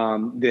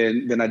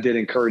than I did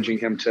encouraging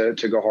him to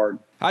go hard.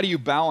 How do you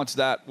balance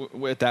that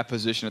with that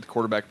position at the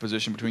quarterback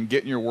position between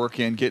getting your work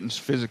in, getting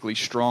physically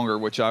stronger,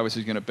 which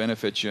obviously is going to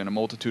benefit you in a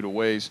multitude of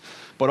ways,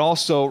 but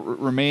also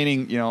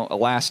remaining,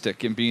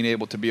 elastic and being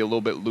able to be a little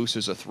bit loose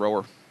as a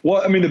thrower?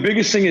 Well, the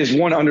biggest thing is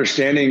one,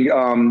 understanding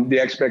the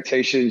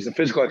expectations, the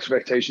physical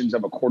expectations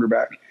of a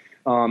quarterback,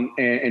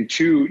 and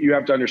two, you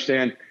have to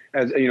understand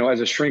as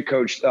a strength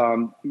coach,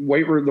 the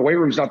weight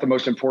room is not the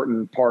most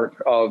important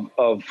part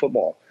of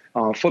football.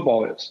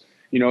 Football is.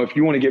 If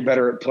you want to get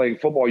better at playing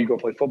football, you go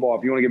play football.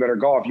 If you want to get better at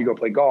golf, you go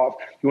play golf.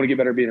 If you want to get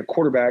better at being a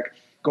quarterback,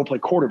 go play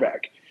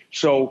quarterback.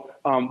 So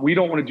we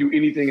don't want to do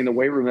anything in the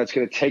weight room that's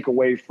going to take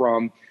away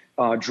from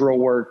drill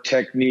work,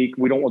 technique.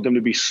 We don't want them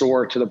to be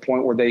sore to the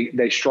point where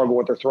they struggle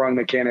with their throwing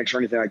mechanics or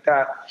anything like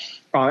that.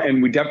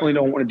 And we definitely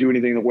don't want to do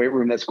anything in the weight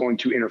room that's going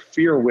to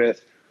interfere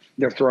with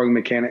their throwing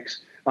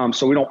mechanics.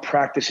 So we don't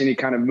practice any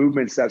kind of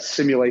movements that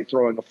simulate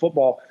throwing a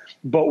football,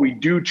 but we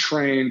do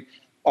train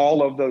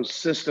all of those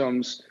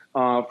systems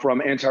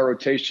from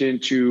anti-rotation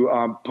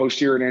to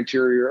posterior and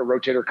anterior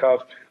rotator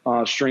cuff,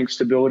 strength,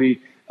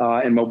 stability,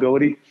 and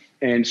mobility.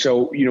 And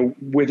so,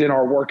 within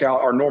our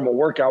workout, our normal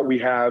workout, we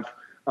have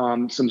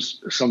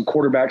some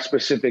quarterback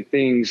specific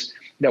things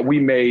that we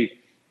may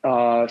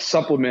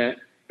supplement,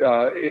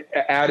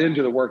 add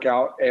into the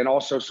workout, and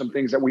also some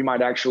things that we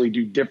might actually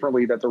do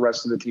differently that the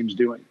rest of the team's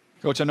doing.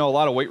 Coach, I know a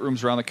lot of weight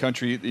rooms around the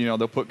country,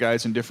 they'll put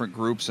guys in different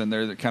groups, and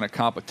they're the kind of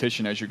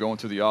competition as you're going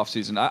through the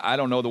offseason. I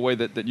don't know the way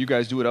that you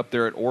guys do it up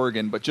there at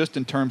Oregon, but just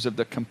in terms of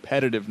the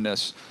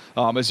competitiveness,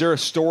 is there a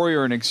story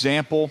or an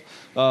example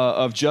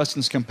of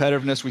Justin's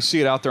competitiveness? We see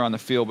it out there on the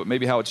field, but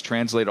maybe how it's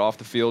translated off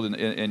the field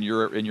in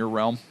your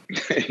realm?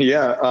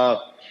 Yeah,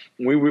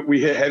 we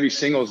hit heavy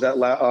singles the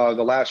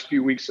last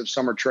few weeks of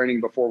summer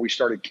training before we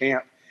started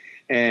camp.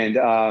 And,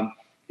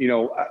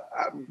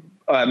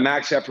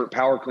 max effort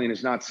power clean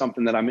is not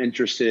something that I'm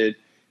interested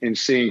in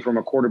seeing from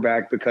a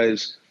quarterback,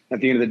 because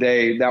at the end of the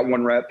day, that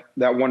one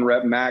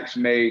rep max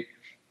may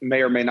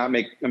or may not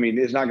make,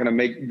 it's not going to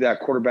make that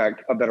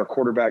quarterback a better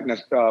quarterback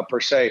per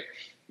se.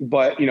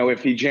 But,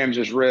 if he jams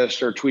his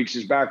wrist or tweaks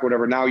his back,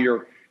 whatever, now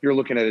you're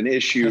looking at an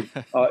issue,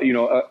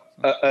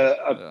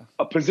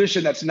 a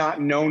position that's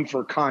not known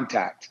for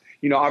contact.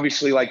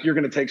 Obviously, like, you're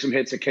going to take some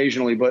hits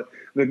occasionally, but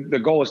the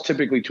goal is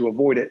typically to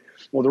avoid it.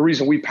 Well, the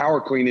reason we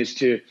power clean is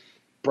to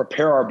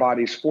prepare our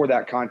bodies for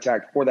that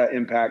contact, for that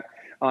impact.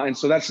 And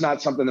so that's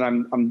not something that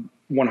I'm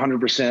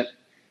 100%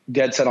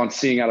 dead set on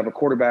seeing out of a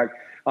quarterback.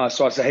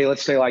 So I say, hey,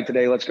 let's stay like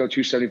today. Let's go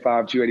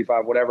 275,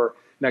 285, whatever.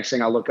 Next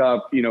thing I look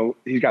up,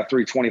 he's got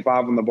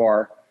 325 on the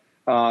bar,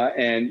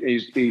 and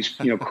he's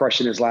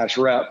crushing his last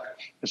rep.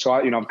 And so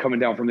I'm coming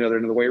down from the other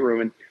end of the weight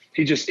room, and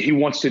he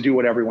wants to do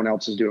what everyone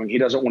else is doing. He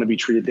doesn't want to be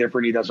treated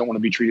different. He doesn't want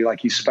to be treated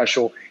like he's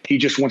special. He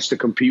just wants to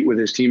compete with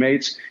his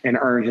teammates and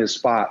earn his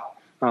spot,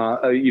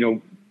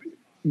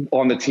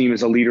 on the team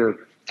as a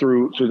leader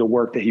through the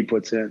work that he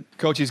puts in.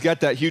 Coach, he's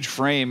got that huge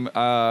frame.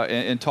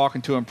 And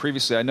talking to him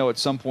previously, I know at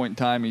some point in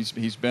time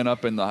he's been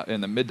up in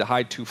the mid to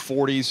high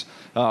 240s.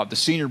 The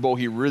Senior Bowl,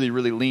 he really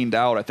leaned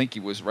out. I think he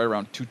was right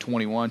around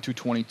 221,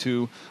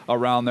 222,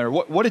 around there.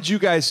 What did you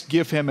guys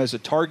give him as a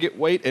target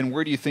weight, and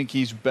where do you think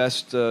he's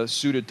best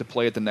suited to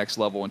play at the next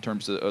level in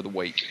terms of the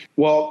weight?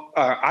 Well,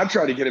 I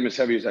tried to get him as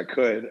heavy as I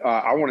could.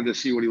 I wanted to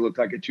see what he looked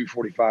like at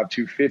 245,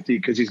 250,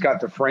 because he's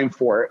got the frame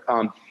for it.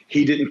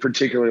 He didn't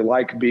particularly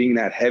like being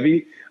that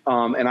heavy,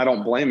 and I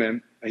don't blame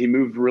him. He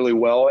moved really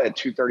well at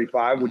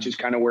 235, which is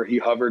kind of where he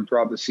hovered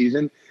throughout the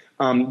season.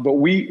 But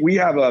we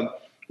have a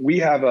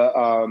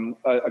kind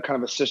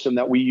of a system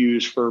that we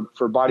use for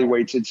body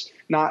weights. It's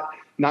not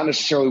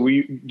necessarily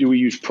we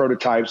use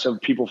prototypes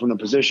of people from the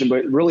position,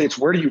 but really it's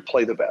where do you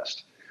play the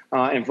best.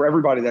 And for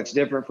everybody, that's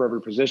different. For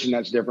every position,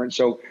 that's different.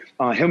 So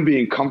him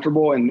being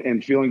comfortable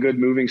and feeling good,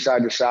 moving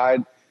side to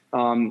side,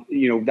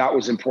 that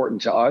was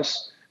important to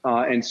us.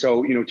 And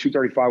so,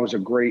 235 was a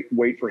great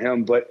weight for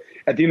him. But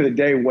at the end of the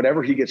day,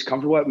 whatever he gets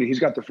comfortable at, he's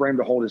got the frame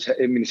to hold as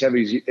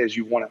heavy as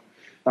you want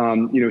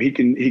it.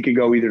 He can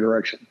go either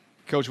direction.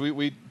 Coach,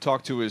 we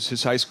talked to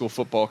his high school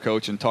football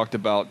coach and talked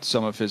about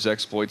some of his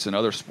exploits in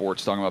other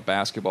sports, talking about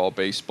basketball,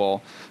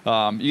 baseball. You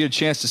had a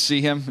chance to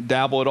see him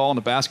dabble at all in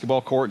the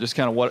basketball court, just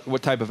kind of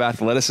what type of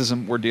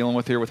athleticism we're dealing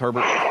with here with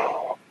Herbert?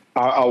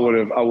 I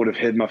would have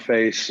hid my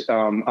face.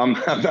 I'm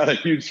not a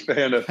huge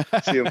fan of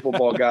seeing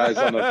football guys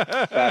on a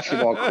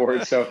basketball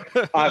court. So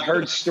I've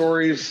heard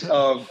stories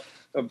of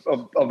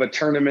a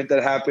tournament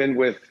that happened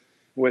with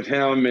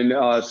him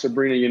and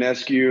Sabrina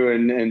Ionescu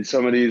and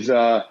some of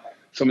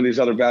these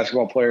other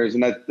basketball players,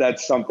 and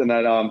that's something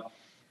that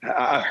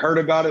I've heard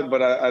about it,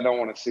 but I don't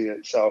want to see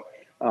it. So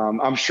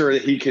I'm sure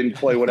that he can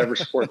play whatever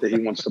sport that he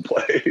wants to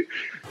play.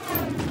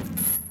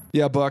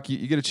 Yeah, Buck,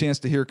 you get a chance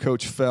to hear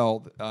Coach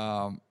Feld.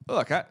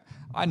 Look, I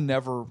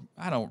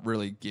don't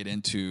really get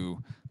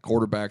into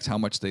quarterbacks, how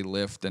much they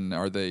lift, and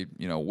are they,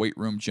 weight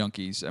room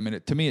junkies. I mean,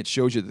 to me, it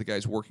shows you that the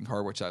guy's working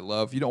hard, which I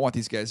love. You don't want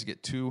these guys to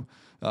get too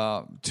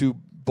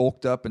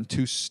bulked up and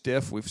too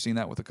stiff. We've seen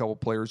that with a couple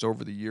players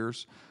over the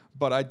years.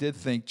 But I did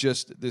think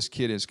just this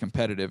kid is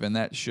competitive, and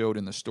that showed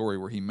in the story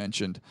where he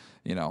mentioned,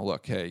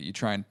 look, hey, you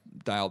try and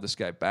dial this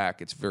guy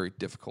back, it's very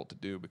difficult to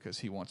do because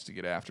he wants to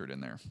get after it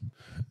in there.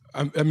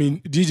 I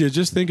mean, DJ,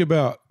 just think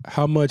about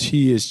how much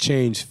he has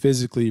changed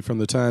physically from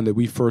the time that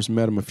we first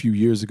met him a few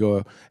years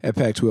ago at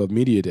Pac-12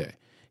 Media Day.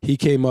 He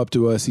came up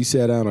to us. He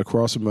sat down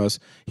across from us.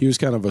 He was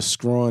kind of a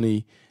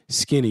scrawny,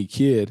 skinny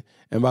kid,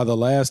 and by the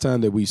last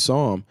time that we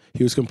saw him,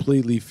 he was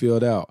completely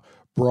filled out.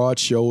 Broad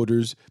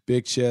shoulders,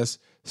 big chest,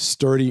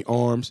 sturdy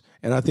arms,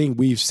 and I think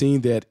we've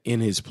seen that in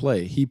his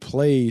play. He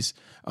plays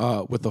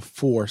with a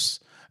force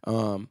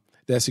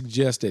that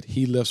suggests that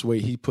he lifts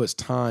weight, he puts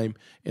time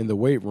in the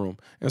weight room.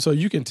 And so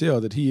you can tell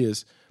that he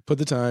has put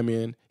the time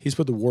in, he's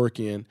put the work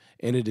in,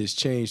 and it has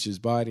changed his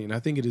body. And I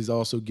think it has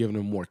also given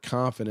him more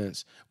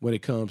confidence when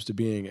it comes to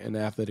being an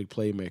athletic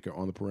playmaker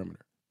on the perimeter.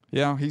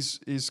 Yeah,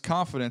 his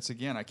confidence,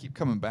 again, I keep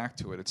coming back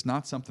to it. It's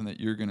not something that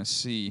you're going to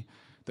see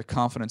the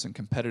confidence and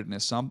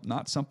competitiveness,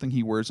 not something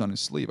he wears on his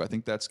sleeve. I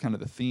think that's kind of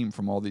the theme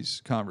from all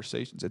these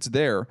conversations. It's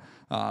there,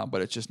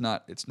 but it's just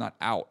not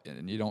out,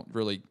 and you don't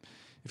really,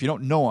 if you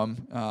don't know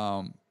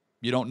him,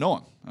 you don't know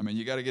him. I mean,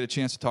 you got to get a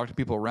chance to talk to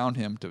people around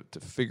him to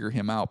figure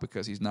him out,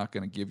 because he's not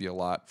going to give you a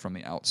lot from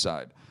the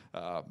outside.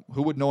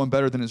 Who would know him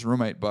better than his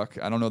roommate, Buck?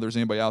 I don't know if there's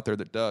anybody out there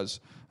that does.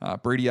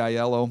 Brady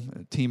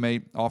Aiello,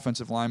 teammate,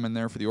 offensive lineman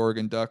there for the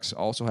Oregon Ducks,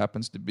 also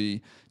happens to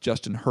be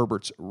Justin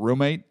Herbert's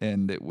roommate,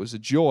 and it was a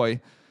joy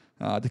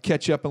to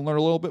catch up and learn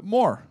a little bit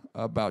more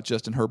about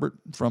Justin Herbert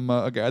from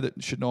a guy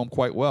that should know him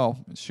quite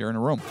well, sharing a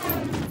room.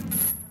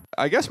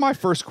 I guess my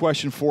first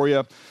question for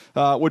you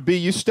would be,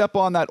 you step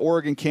on that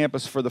Oregon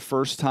campus for the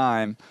first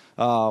time.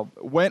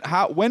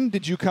 When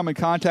did you come in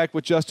contact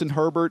with Justin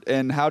Herbert,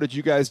 and how did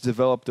you guys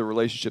develop the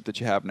relationship that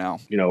you have now?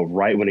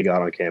 Right when he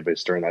got on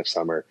campus during that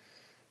summer,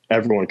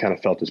 everyone kind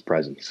of felt his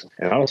presence.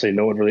 And honestly,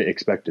 no one really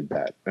expected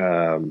that.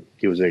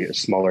 He was a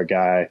smaller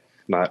guy,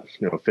 not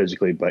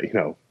physically, but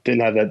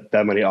didn't have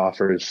that many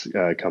offers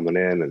coming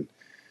in, and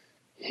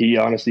he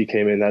honestly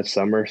came in that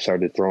summer,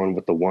 started throwing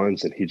with the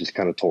ones, and he just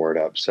kind of tore it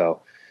up.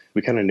 So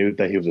we kind of knew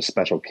that he was a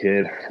special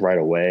kid right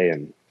away,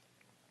 and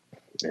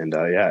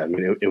yeah, I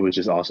mean, it was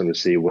just awesome to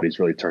see what he's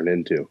really turned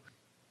into.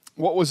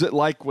 What was it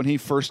like when he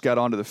first got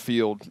onto the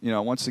field?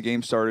 Once the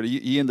game started,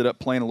 he ended up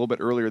playing a little bit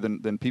earlier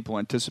than people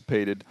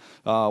anticipated.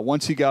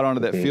 Once he got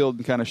onto that field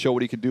and kind of showed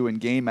what he could do in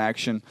game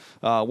action,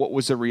 what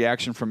was the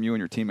reaction from you and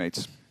your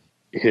teammates?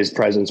 His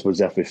presence was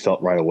definitely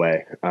felt right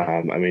away.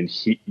 I mean,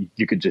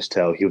 you could just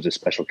tell he was a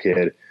special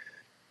kid.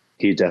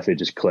 He definitely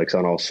just clicks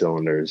on all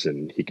cylinders,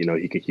 and he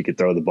could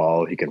throw the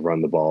ball, he could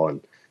run the ball,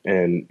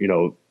 and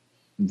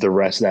the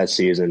rest of that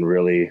season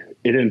really,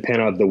 it didn't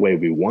pan out the way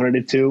we wanted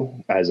it to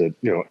as a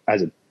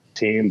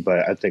team,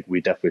 but I think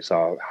we definitely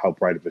saw how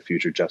bright of a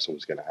future Justin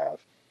was going to have.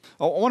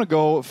 I want to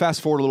go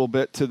fast forward a little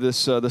bit to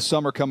this the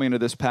summer coming into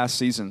this past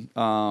season.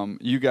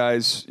 You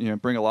guys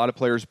bring a lot of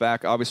players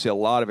back, obviously a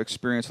lot of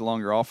experience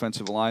along your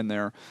offensive line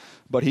there,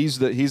 but he's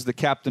the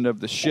captain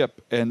of the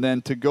ship. And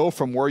then to go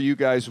from where you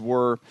guys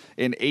were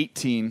in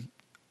 2018,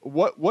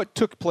 what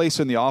took place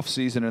in the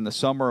offseason in the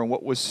summer, and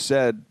what was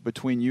said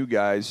between you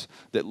guys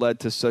that led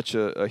to such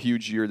a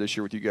huge year this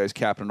year with you guys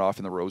capping it off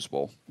in the Rose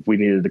Bowl? We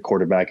needed the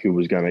quarterback who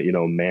was going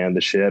to man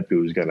the ship, who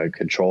was going to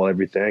control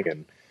everything,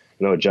 and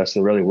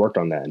Justin really worked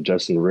on that, and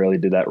Justin really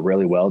did that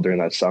really well during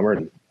that summer.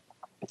 And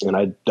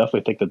I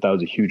definitely think that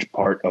was a huge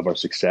part of our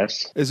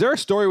success. Is there a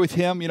story with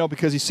him,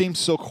 because he seems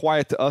so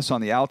quiet to us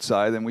on the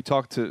outside, and we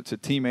talk to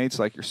teammates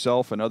like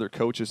yourself and other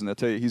coaches, and they'll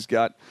tell you he's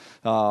got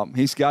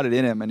it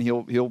in him, and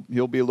he'll be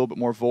a little bit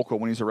more vocal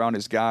when he's around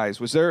his guys.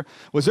 Was there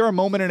a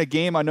moment in a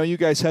game? I know you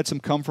guys had some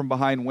come from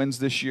behind wins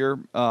this year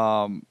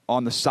on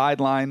the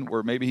sideline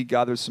where maybe he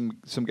gathered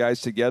some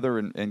guys together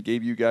and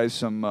gave you guys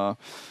some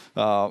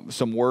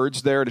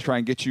words there to try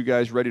and get you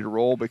guys ready to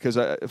roll, because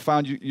I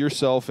found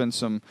yourself in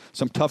some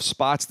tough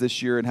spots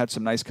this year and had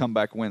some nice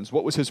comeback wins.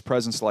 What was his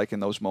presence like in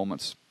those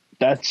moments?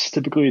 That's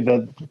typically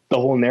the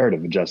whole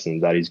narrative of Justin,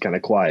 that he's kind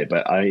of quiet.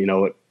 But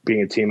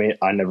being a teammate,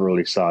 I never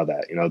really saw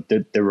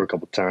that. There were a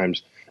couple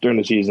times during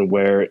the season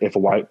where if a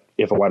wide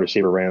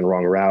receiver ran the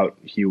wrong route,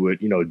 he would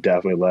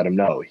definitely let him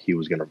know. He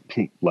was going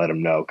to let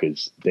him know,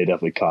 because they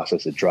definitely cost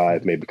us a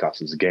drive, maybe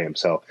cost us a game.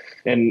 So,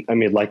 and I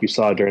mean, like you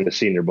saw during the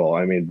Senior Bowl,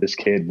 I mean, this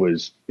kid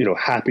was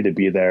happy to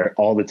be there.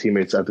 All the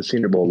teammates at the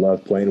Senior Bowl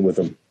loved playing with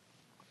him,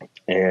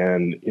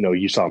 and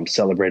you saw him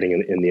celebrating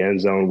in the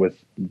end zone with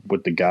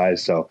the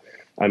guys. So,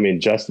 I mean,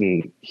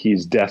 Justin,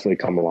 he's definitely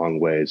come a long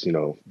ways,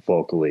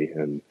 vocally,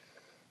 and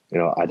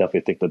I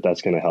definitely think that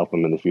that's going to help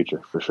him in the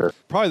future for sure.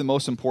 Probably the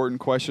most important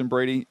question,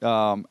 Brady,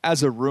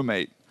 as a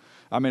roommate.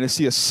 I mean, is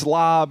he a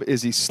slob?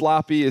 Is he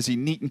sloppy? Is he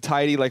neat and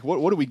tidy? Like, what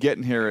are we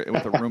getting here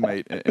with a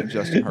roommate and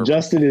Justin Herbert?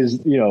 Justin is,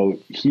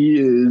 he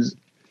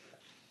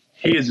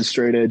is a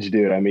straight edge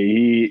dude. I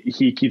mean,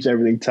 he keeps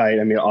everything tight.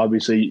 I mean,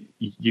 obviously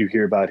you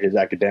hear about his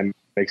academics.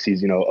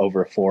 He's,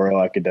 over a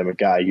 4.0 academic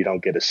guy. You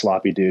don't get a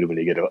sloppy dude when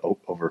you get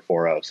over a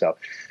 4.0. So,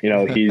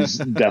 he's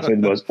definitely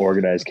the most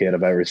organized kid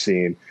I've ever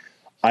seen.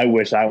 I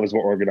wish I was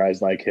more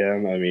organized like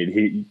him. I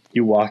mean,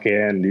 you walk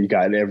in, you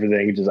got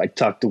everything just like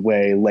tucked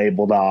away,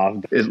 labeled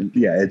off.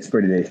 It's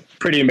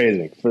pretty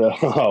amazing.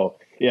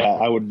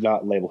 I would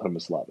not label him a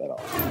slob at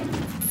all.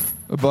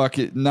 Buck,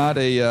 not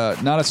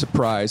a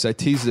surprise. I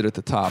teased it at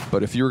the top,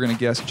 but if you were going to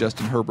guess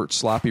Justin Herbert's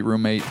sloppy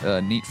roommate,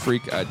 neat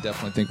freak, I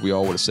definitely think we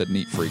all would have said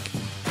neat freak.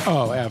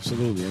 Oh,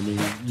 absolutely. I mean,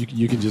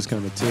 you can just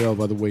kind of tell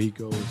by the way he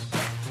goes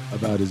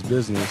about his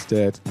business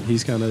that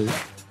he's kind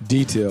of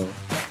detailed,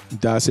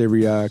 dots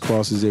every I,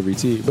 crosses every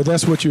T. But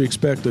that's what you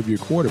expect of your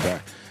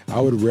quarterback. I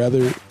would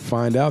rather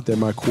find out that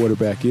my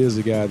quarterback is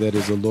a guy that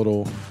is a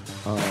little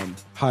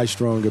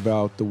high-strung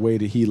about the way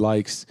that he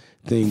likes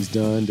things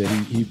done, that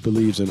he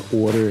believes in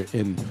order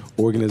and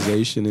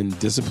organization and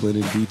discipline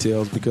and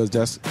details, because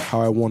that's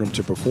how I want him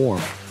to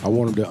perform. I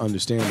want him to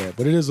understand that.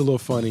 But it is a little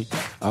funny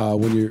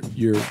when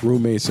your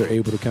roommates are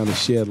able to kind of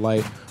shed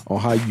light on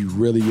how you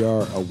really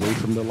are away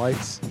from the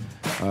lights.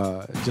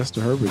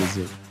 Justin Herbert is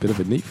a bit of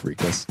a neat freak.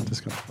 That's kind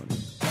of funny.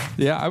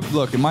 Yeah,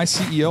 look, in my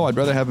CEO, I'd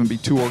rather have him be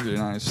too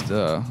organized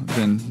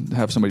than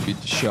have somebody be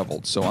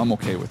disheveled. So I'm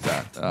okay with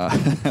that.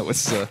 That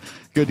was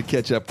good to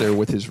catch up there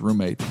with his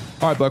roommate.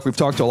 All right, Buck, we've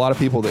talked to a lot of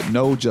people that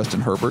know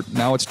Justin Herbert.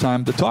 Now it's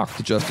time to talk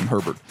to Justin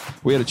Herbert.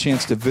 We had a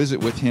chance to visit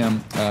with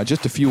him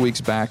just a few weeks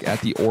back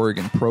at the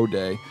Oregon Pro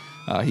Day.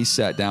 He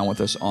sat down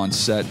with us on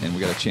set, and we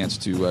got a chance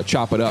to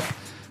chop it up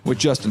with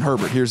Justin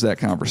Herbert. Here's that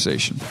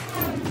conversation.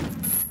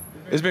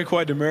 It's been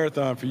quite the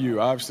marathon for you.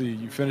 Obviously,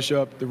 you finish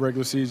up the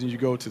regular season, you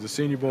go to the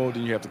Senior Bowl,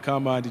 then you have the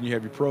Combine, then you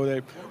have your Pro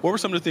Day. What were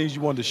some of the things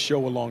you wanted to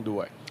show along the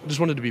way? I just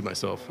wanted to be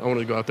myself. I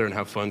wanted to go out there and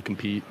have fun,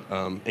 compete,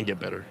 and get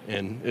better.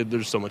 And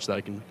there's so much that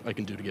I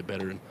can do to get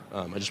better. And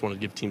I just wanted to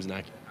give teams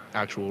an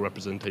actual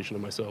representation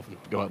of myself and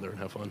go out there and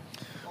have fun.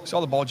 We saw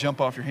the ball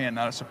jump off your hand,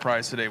 not a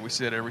surprise today. We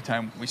see it every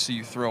time we see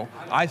you throw.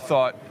 I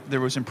thought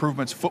there was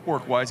improvements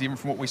footwork-wise, even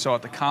from what we saw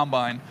at the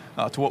Combine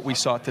to what we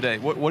saw today.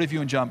 What have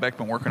you and John Beck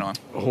been working on?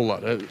 A whole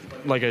lot.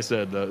 Like I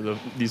said,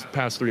 these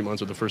past 3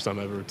 months are the first time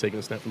I've ever taken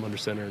a snap from under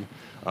center.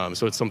 And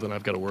so it's something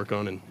I've got to work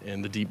on,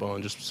 and the deep ball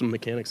and just some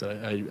mechanics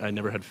that I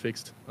never had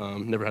fixed.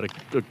 Never had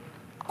a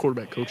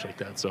quarterback coach like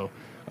that. So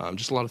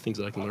just a lot of things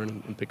that I can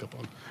learn and pick up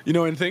on. You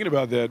know, and thinking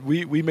about that,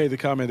 we made the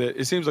comment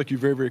that it seems like you're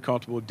very, very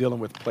comfortable dealing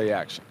with play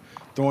action,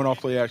 throwing off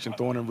play action,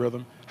 throwing in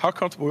rhythm. How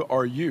comfortable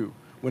are you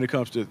when it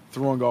comes to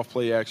throwing off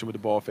play action with the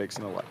ball fakes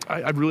and the like?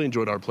 I've really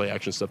enjoyed our play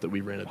action stuff that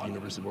we ran at the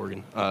University of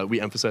Oregon. We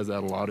emphasize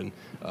that a lot, and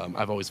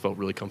I've always felt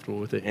really comfortable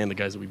with it, and the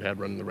guys that we've had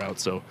running the route.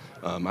 So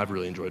I've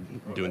really enjoyed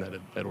doing that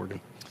at Oregon.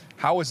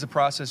 How has the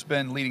process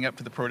been leading up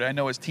to the Pro Day? I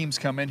know as teams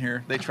come in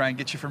here, they try and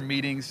get you from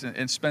meetings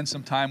and spend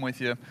some time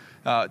with you.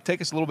 Take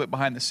us a little bit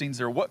behind the scenes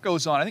there. What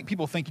goes on? I think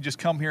people think you just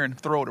come here and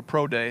throw at a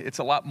Pro Day. It's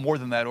a lot more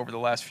than that over the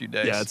last few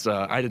days. Yeah, it's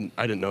I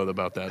didn't know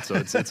about that, so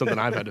it's something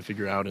I've had to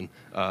figure out. And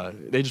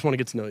they just want to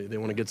get to know you. They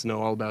want to get to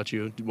know all about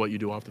you, what you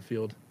do off the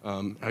field,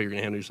 how you're going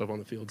to handle yourself on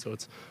the field. So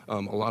it's a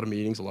lot of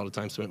meetings, a lot of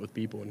time spent with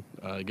people,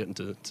 and getting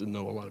to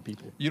know a lot of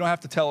people. You don't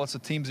have to tell us the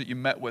teams that you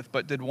met with,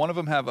 but did one of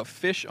them have a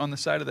fish on the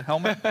side of the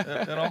helmet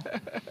at all?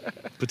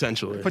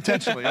 Potentially.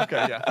 Potentially.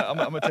 Okay. Yeah. I'm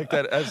going to take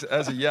that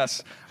as a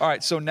yes. All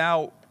right. So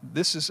now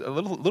this is a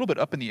little bit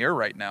up in the air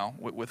right now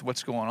with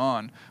what's going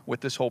on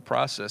with this whole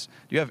process.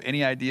 Do you have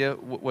any idea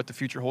what the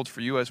future holds for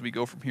you as we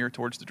go from here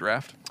towards the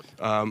draft?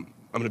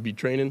 I'm going to be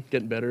training,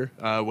 getting better,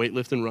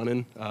 weightlifting,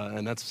 running,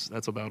 and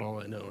that's about all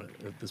I know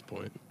at this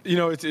point. You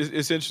know, it's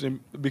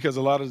interesting because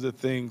a lot of the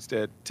things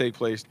that take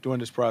place during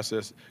this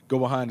process go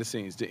behind the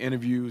scenes, the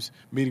interviews,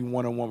 meeting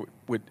one-on-one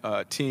with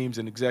teams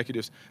and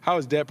executives. How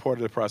has that part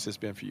of the process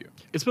been for you?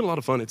 It's been a lot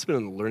of fun. It's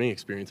been a learning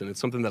experience, and it's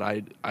something that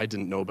I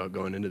didn't know about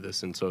going into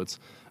this, and so it's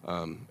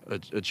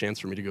a chance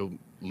for me to go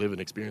live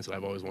an experience that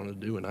I've always wanted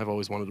to do, and I've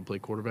always wanted to play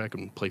quarterback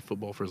and play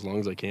football for as long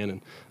as I can,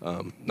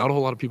 and not a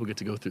whole lot of people get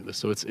to go through this,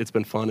 so it's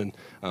been fun, and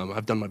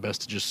I've done my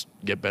best to just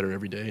get better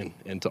every day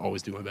and to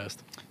always do my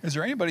best. Is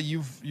there anybody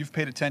you've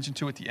paid attention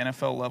to at the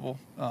NFL level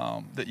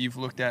that you've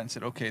looked at and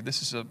said, okay,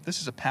 this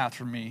is a path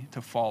for me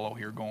to follow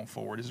here going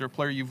forward? Is there a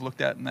player you've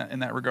looked at in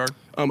that regard?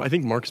 I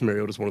think Marcus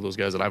Mariota is one of those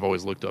guys that I've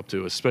always looked up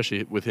to,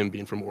 especially with him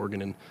being from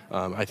Oregon, and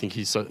I think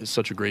he's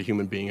such a great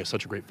human being,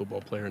 such a great football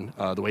player, and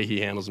the way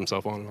he handles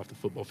himself on and off the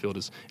football field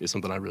is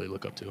something I really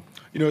look up to.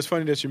 You know, it's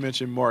funny that you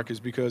mentioned Marcus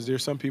because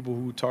there's some people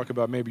who talk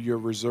about maybe your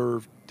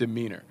reserved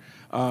demeanor.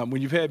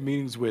 When you've had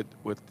meetings with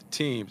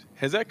teams,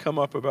 has that come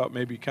up about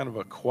maybe kind of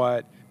a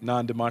quiet,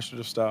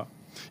 non-demonstrative style?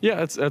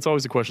 Yeah, that's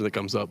always a question that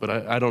comes up, but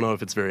I don't know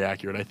if it's very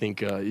accurate. I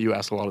think you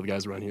ask a lot of the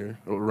guys around here,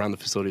 around the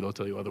facility, they'll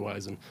tell you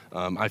otherwise, and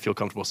I feel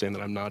comfortable saying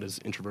that I'm not as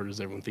introverted as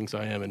everyone thinks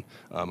I am, and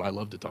I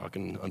love to talk,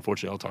 and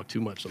unfortunately I'll talk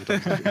too much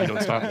sometimes if you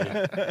don't stop me.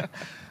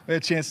 We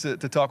had a chance to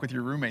talk with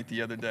your roommate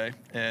the other day,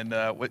 and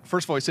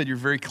first of all, he said you're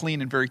very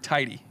clean and very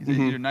tidy. You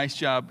did a nice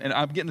job, and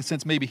I'm getting the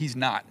sense maybe he's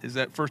not. Is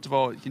that, first of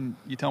all, can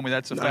you tell me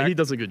that's a fact? He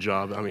does a good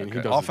job. I mean, he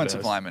does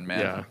offensive lineman,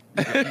 man.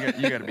 Yeah.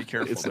 You got to be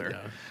careful there.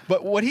 Yeah.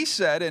 But what he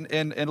said,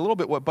 and a little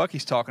bit what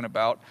Bucky's talking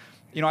about,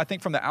 you know, I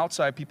think from the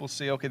outside people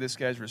say, okay, this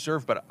guy's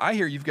reserved, but I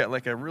hear you've got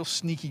like a real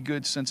sneaky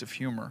good sense of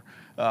humor.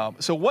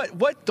 So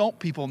what don't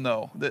people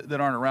know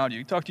that aren't around you?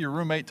 You talk to your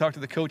roommate, talk to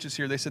the coaches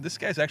here. They said this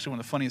guy's actually one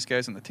of the funniest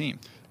guys on the team.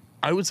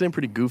 I would say I'm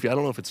pretty goofy. I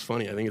don't know if it's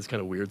funny. I think it's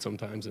kind of weird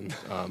sometimes, and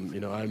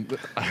you know,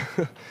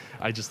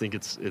 I just think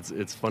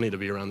it's funny to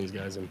be around these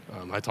guys, and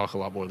I talk a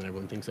lot more than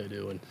everyone thinks I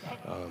do, and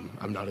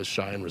I'm not as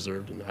shy and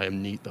reserved, and I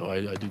am neat though.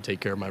 I do take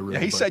care of my room. Yeah,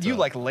 he said you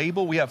like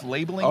label. We have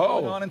labeling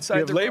going on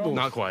inside the room.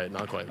 Not quite.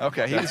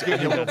 Okay, he was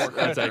giving you a little more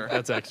credit there.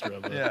 That's extra.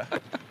 But. Yeah.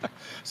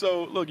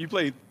 So, look, you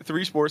played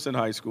 3 sports in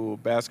high school.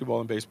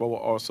 Basketball and baseball were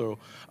also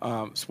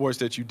sports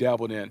that you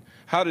dabbled in.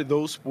 How did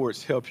those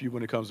sports help you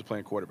when it comes to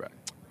playing quarterback?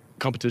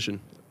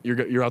 Competition.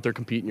 You're out there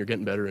competing, you're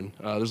getting better, and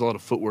there's a lot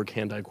of footwork,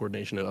 hand-eye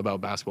coordination about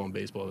basketball and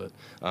baseball that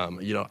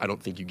you know, I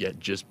don't think you get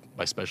just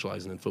by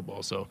specializing in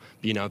football. So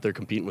being out there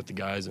competing with the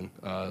guys and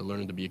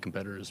learning to be a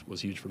competitor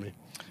was huge for me.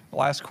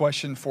 Last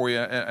question for you.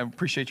 I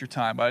appreciate your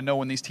time, but I know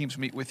when these teams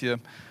meet with you,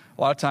 a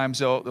lot of times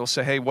they'll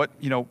say, hey, what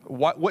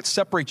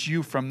separates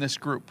you from this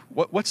group?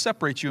 What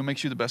separates you and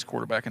makes you the best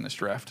quarterback in this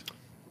draft?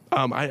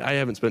 I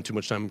haven't spent too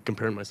much time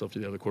comparing myself to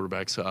the other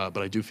quarterbacks,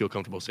 but I do feel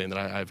comfortable saying that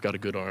I've got a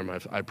good arm.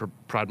 I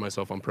pride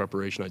myself on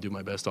preparation. I do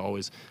my best to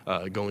always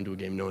go into a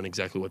game knowing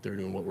exactly what they're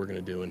doing, what we're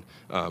going to do. And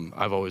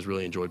I've always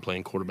really enjoyed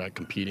playing quarterback,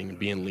 competing, and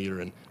being leader.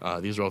 And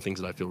these are all things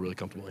that I feel really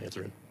comfortable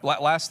answering.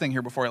 Last thing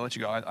here before I let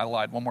you go, I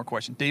lied. One more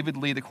question. David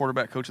Lee, the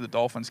quarterback coach of the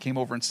Dolphins, came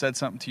over and said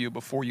something to you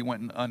before you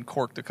went and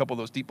uncorked a couple of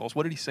those deep balls.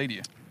 What did he say to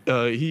you?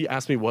 He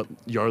asked me what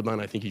yard line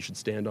I think he should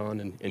stand on,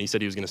 and he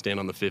said he was going to stand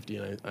on the 50,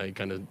 and I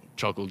kind of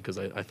chuckled because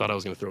I thought I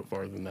was going to throw it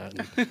farther than that,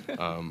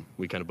 and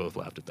we kind of both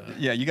laughed at that.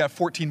 Yeah, you got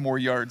 14 more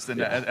yards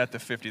than at the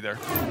 50 there.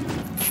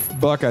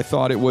 Buck, I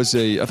thought it was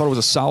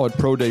a solid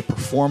pro day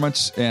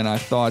performance, and I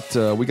thought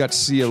we got to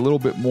see a little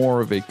bit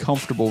more of a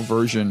comfortable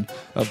version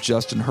of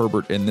Justin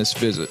Herbert in this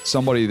visit.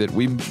 Somebody that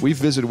we've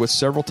visited with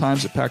several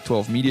times at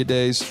Pac-12 Media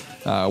Days.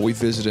 We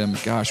visited him.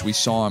 Gosh, we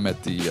saw him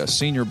at the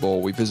Senior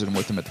Bowl. We visited him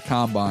with him at the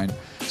Combine.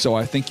 So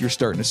I think you're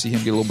starting to see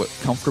him get a little bit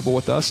comfortable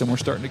with us, and we're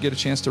starting to get a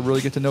chance to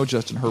really get to know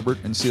Justin Herbert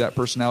and see that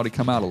personality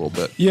come out a little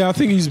bit. Yeah, I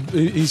think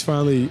he's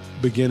finally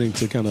beginning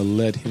to kind of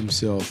let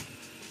himself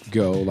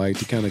go, like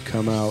to kind of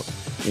come out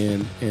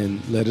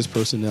and let his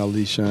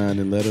personality shine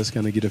and let us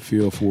kind of get a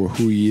feel for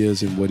who he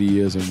is and what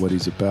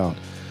he's about.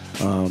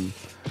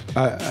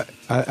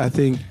 I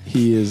think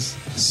he is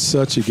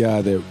such a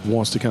guy that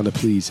wants to kind of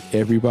please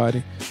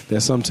everybody that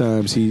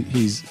sometimes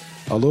he's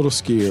a little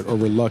scared or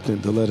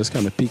reluctant to let us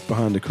kind of peek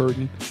behind the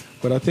curtain.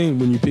 But I think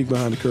when you peek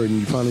behind the curtain,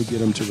 you finally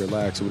get him to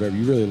relax or whatever.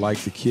 You really like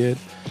the kid.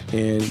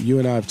 And you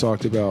and I have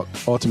talked about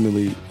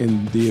ultimately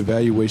in the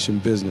evaluation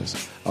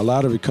business, a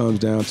lot of it comes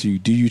down to,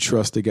 do you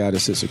trust the guy that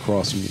sits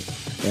across from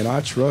you? And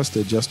I trust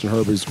that Justin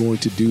Herbert is going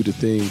to do the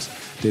things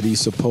that he's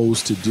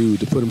supposed to do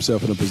to put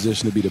himself in a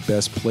position to be the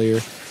best player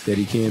that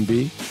he can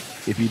be.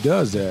 If he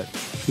does that,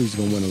 he's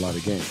going to win a lot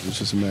of games. It's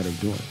just a matter of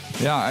doing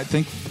it. Yeah, I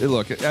think,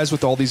 look, as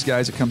with all these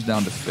guys, it comes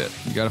down to fit.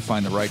 You got to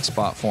find the right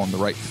spot for them,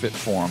 the right fit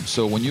for them.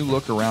 So when you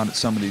look around at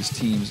some of these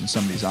teams and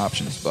some of these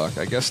options, Buck,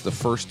 I guess the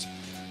first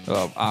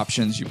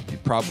options you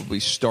probably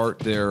start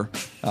there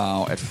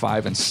at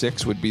 5 and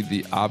 6 would be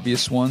the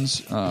obvious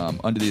ones,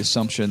 under the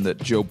assumption that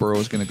Joe Burrow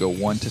is going to go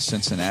 1 to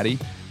Cincinnati.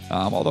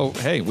 Although,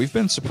 hey, we've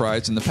been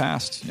surprised in the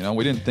past. You know,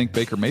 we didn't think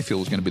Baker Mayfield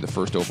was going to be the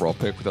first overall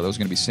pick. We thought that was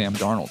going to be Sam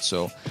Darnold.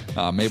 So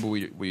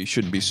maybe we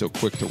shouldn't be so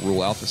quick to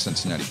rule out the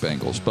Cincinnati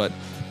Bengals. But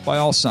by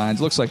all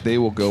signs, looks like they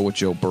will go with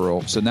Joe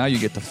Burrow. So now you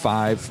get to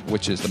 5,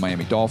 which is the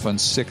Miami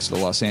Dolphins, 6, the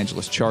Los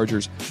Angeles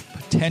Chargers,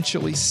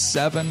 potentially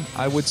 7,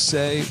 I would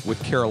say,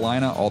 with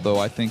Carolina, although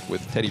I think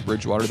with Teddy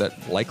Bridgewater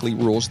that likely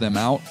rules them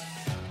out.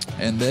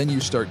 And then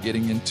you start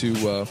getting into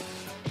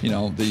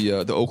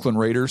the Oakland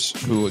Raiders,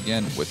 who,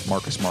 again, with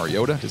Marcus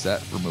Mariota, does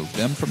that remove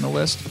them from the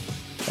list?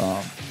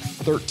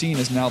 13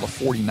 is now the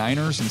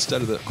 49ers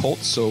instead of the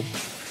Colts, so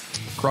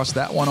cross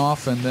that one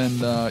off. And then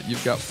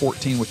you've got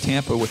 14 with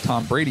Tampa with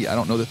Tom Brady. I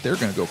don't know that they're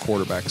going to go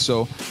quarterback.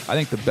 So I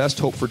think the best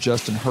hope for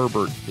Justin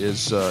Herbert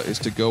is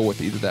to go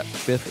with either that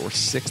 5th or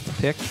 6th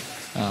pick.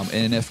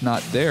 And if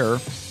not there,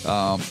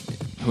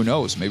 who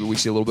knows? Maybe we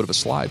see a little bit of a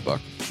slide, Buck.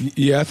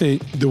 Yeah, I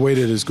think the way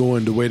that it's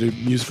going, the way the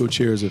musical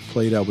chairs have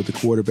played out with the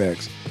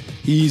quarterbacks,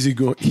 he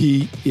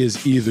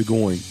is either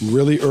going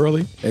really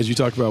early, as you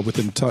talked about,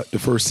 within the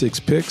first 6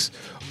 picks,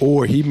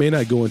 or he may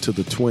not go into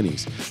the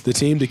 20s. The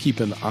team to keep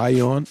an eye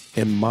on,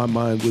 in my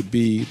mind, would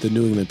be the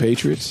New England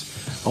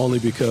Patriots, only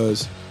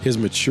because his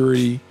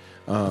maturity,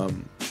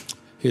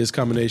 his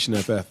combination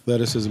of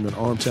athleticism and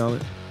arm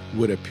talent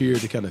would appear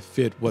to kind of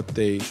fit what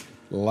they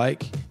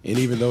like. And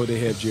even though they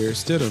have Jarrett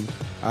Stidham,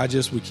 I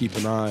just would keep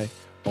an eye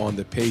on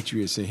the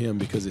Patriots and him,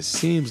 because it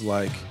seems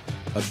like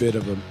a bit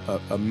of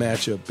a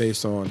matchup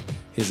based on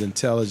his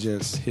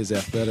intelligence, his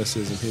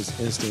athleticism, his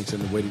instincts,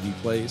 and the way that he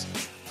plays,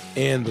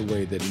 and the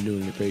way that the New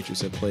England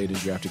Patriots have played and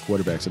drafted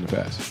quarterbacks in the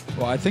past.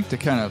 Well, I think to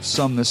kind of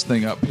sum this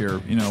thing up here,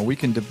 we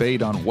can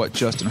debate on what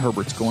Justin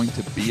Herbert's going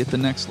to be at the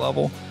next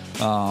level.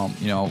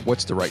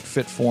 What's the right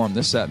fit for him,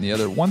 this, that, and the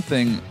other. One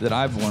thing that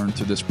I've learned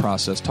through this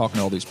process, talking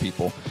to all these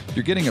people,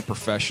 you're getting a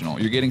professional.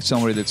 You're getting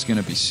somebody that's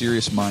going to be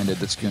serious-minded,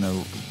 that's going to,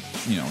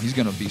 he's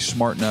going to be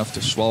smart enough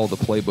to swallow the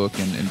playbook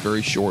in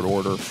very short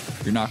order.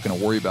 You're not going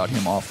to worry about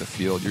him off the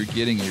field. You're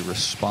getting a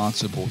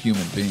responsible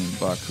human being,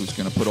 Buck, who's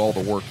going to put all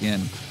the work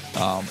in.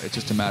 It's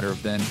just a matter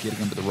of then getting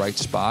him to the right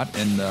spot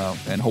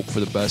and hope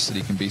for the best that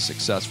he can be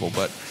successful.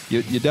 But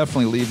you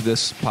definitely leave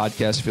this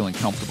podcast feeling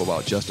comfortable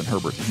about Justin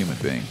Herbert, the human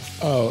being.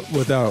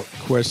 Without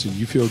question,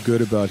 you feel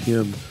good about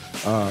him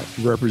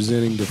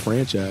representing the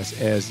franchise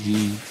as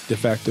the de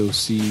facto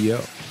CEO.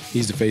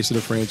 He's the face of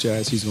the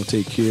franchise. He's going to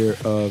take care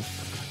of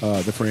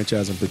the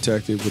franchise and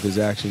protect it with his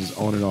actions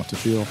on and off the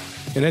field.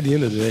 And at the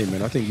end of the day,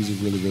 man, I think he's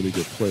a really, really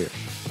good player.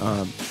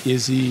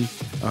 Is he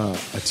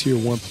a tier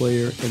 1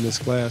 player in this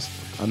class?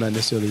 I'm not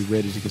necessarily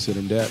ready to consider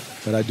him that,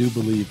 but I do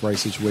believe right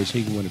situation,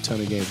 he can win a ton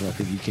of games, and I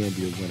think he can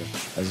be a winner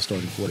as a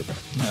starting quarterback.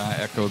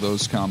 I echo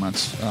those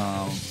comments.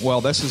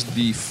 This is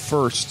the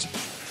first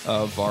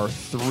of our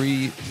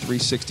 3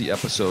 360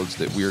 episodes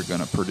that we are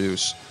going to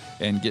produce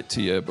and get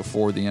to you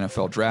before the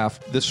NFL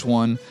draft. This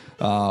one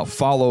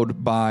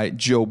followed by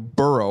Joe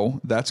Burrow.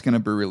 That's going to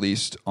be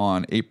released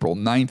on April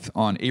 9th.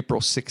 On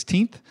April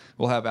 16th,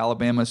 we'll have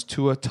Alabama's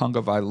Tua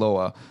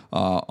Tagovailoa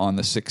on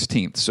the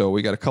 16th. So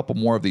we got a couple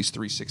more of these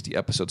 360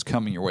 episodes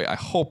coming your way. I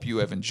hope you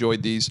have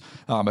enjoyed these.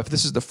 If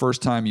this is the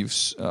first time you've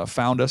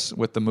found us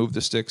with the Move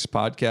the Sticks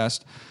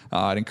podcast,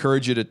 I'd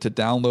encourage you to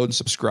download and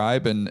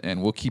subscribe,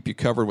 and we'll keep you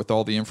covered with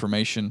all the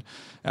information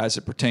as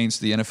it pertains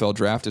to the NFL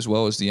draft, as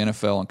well as the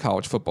NFL and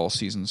college football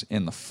seasons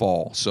in the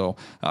fall. So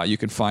you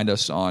can find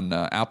us on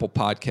Apple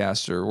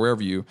Podcasts or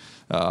wherever you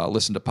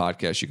listen to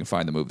podcasts. You can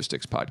find the Move the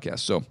Sticks podcast.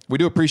 So we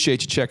do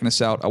appreciate you checking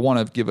us out. I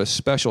want to give a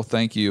special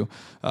thank you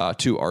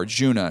to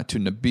Arjuna, to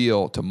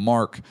Nabil, to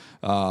Mark,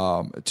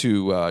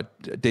 to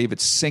David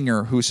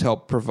Singer, who's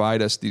helped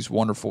provide us these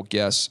wonderful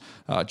guests.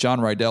 John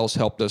Rydell's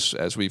helped us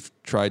as we've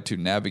tried to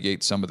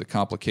navigate some of the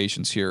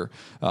complications here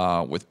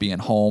with being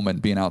home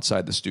and being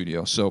outside the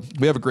studio. So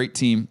we have a great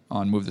team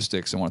on Move the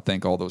Sticks. I want to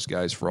thank all those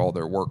guys for all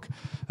their work.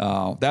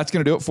 That's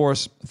going to do it for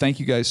us. Thank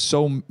you guys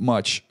so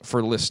much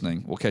for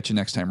listening. We'll catch you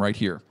next time right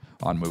here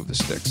on Move the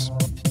Sticks.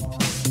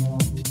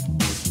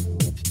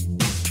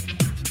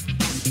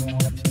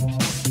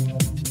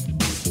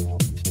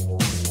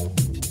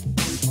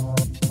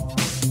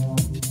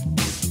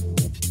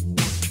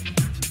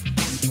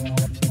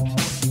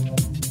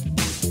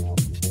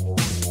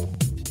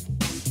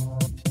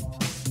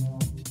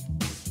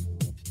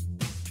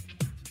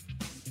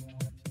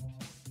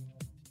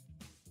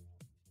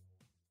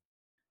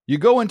 You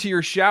go into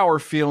your shower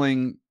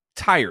feeling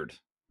tired,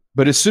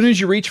 but as soon as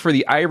you reach for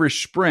the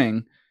Irish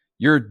Spring,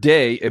 your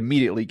day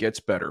immediately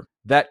gets better.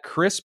 That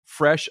crisp,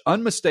 fresh,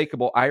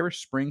 unmistakable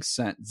Irish Spring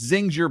scent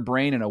zings your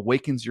brain and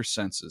awakens your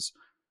senses.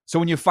 So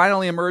when you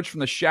finally emerge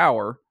from the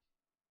shower,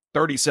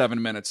 37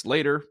 minutes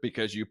later,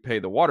 because you pay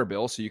the water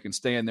bill so you can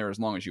stay in there as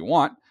long as you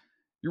want,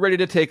 you're ready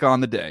to take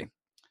on the day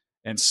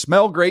and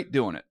smell great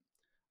doing it.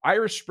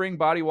 Irish Spring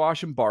Body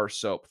Wash and Bar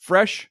Soap.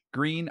 Fresh,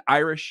 green,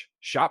 Irish.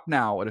 Shop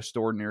now at a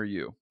store near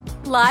you.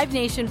 Live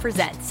Nation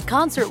presents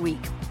Concert Week.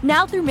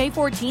 Now through May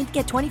 14th,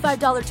 get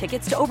 $25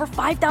 tickets to over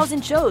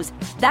 5,000 shows.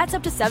 That's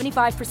up to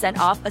 75%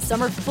 off a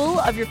summer full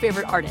of your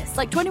favorite artists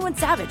like 21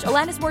 Savage,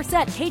 Alanis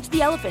Morissette, Cage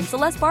the Elephant,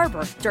 Celeste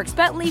Barber, Dierks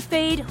Bentley,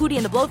 Fade, Hootie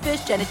and the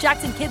Blowfish, Janet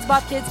Jackson, Kids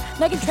Bop Kids,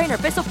 Meghan Trainor,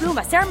 Bissell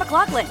Pluma, Sarah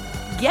McLachlan.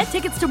 Get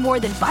tickets to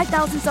more than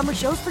 5,000 summer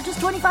shows for just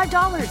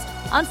 $25.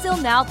 Until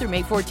now through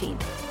May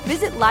 14th.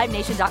 Visit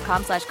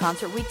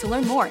LiveNation.com/Concert Week to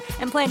learn more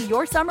and plan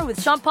your summer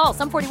with Sean Paul,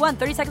 Sum 41,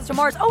 30 Seconds to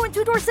Mars, and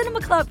Two Door Cinema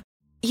Club.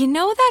 You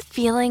know that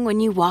feeling when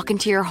you walk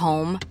into your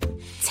home,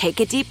 take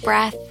a deep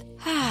breath,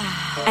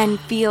 and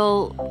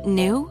feel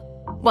new?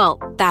 Well,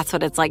 that's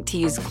what it's like to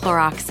use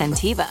Clorox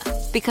Scentiva.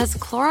 Because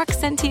Clorox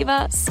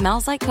Scentiva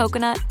smells like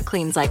coconut,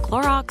 cleans like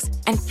Clorox,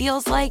 and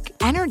feels like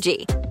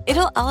energy.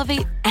 It'll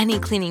elevate any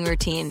cleaning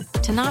routine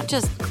to not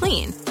just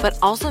clean, but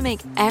also make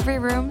every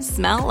room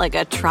smell like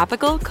a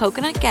tropical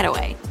coconut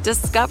getaway.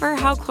 Discover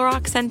how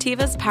Clorox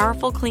Scentiva's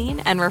powerful clean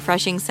and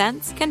refreshing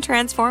scents can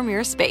transform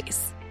your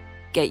space.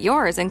 Get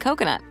yours in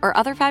coconut or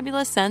other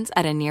fabulous scents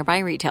at a nearby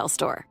retail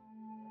store.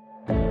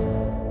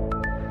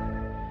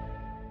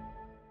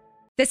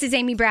 This is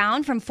Amy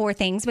Brown from 4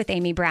 Things with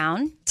Amy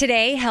Brown.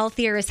 Today,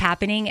 healthier is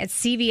happening at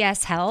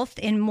CVS Health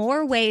in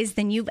more ways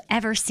than you've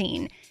ever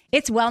seen.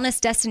 It's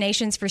wellness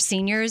destinations for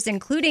seniors,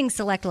 including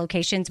select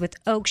locations with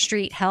Oak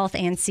Street Health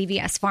and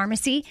CVS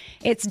Pharmacy.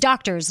 It's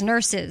doctors,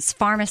 nurses,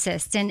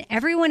 pharmacists, and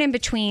everyone in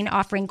between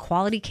offering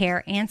quality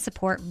care and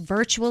support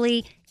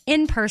virtually,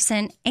 in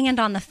person, and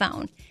on the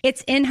phone.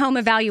 It's in-home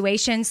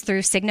evaluations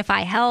through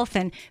Signify Health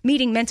and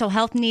meeting mental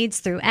health needs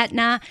through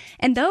Aetna.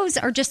 And those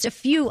are just a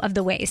few of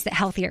the ways that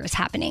healthier is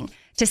happening.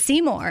 To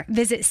see more,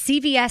 visit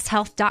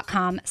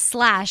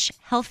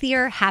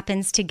cvshealth.com/healthier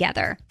happens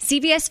together.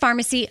 CVS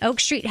Pharmacy,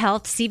 Oak Street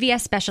Health,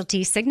 CVS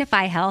Specialty,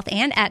 Signify Health,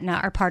 and Aetna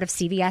are part of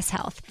CVS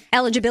Health.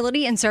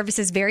 Eligibility and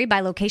services vary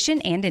by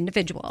location and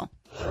individual.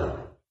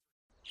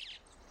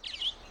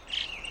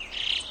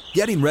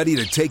 Getting ready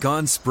to take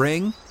on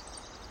spring?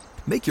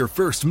 Make your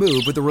first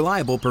move with the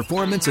reliable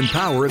performance and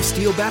power of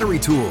Steel battery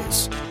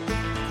tools.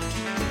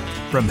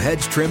 From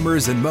hedge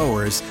trimmers and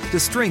mowers to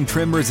string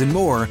trimmers and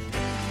more,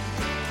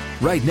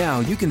 right now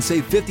you can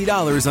save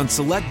 $50 on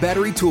select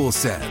battery tool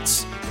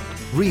sets.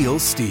 Real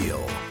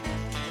Steel.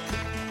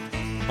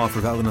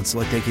 Offer valid on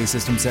select AK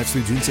system sets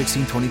through June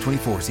 16,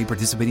 2024. See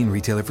participating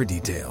retailer for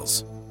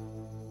details.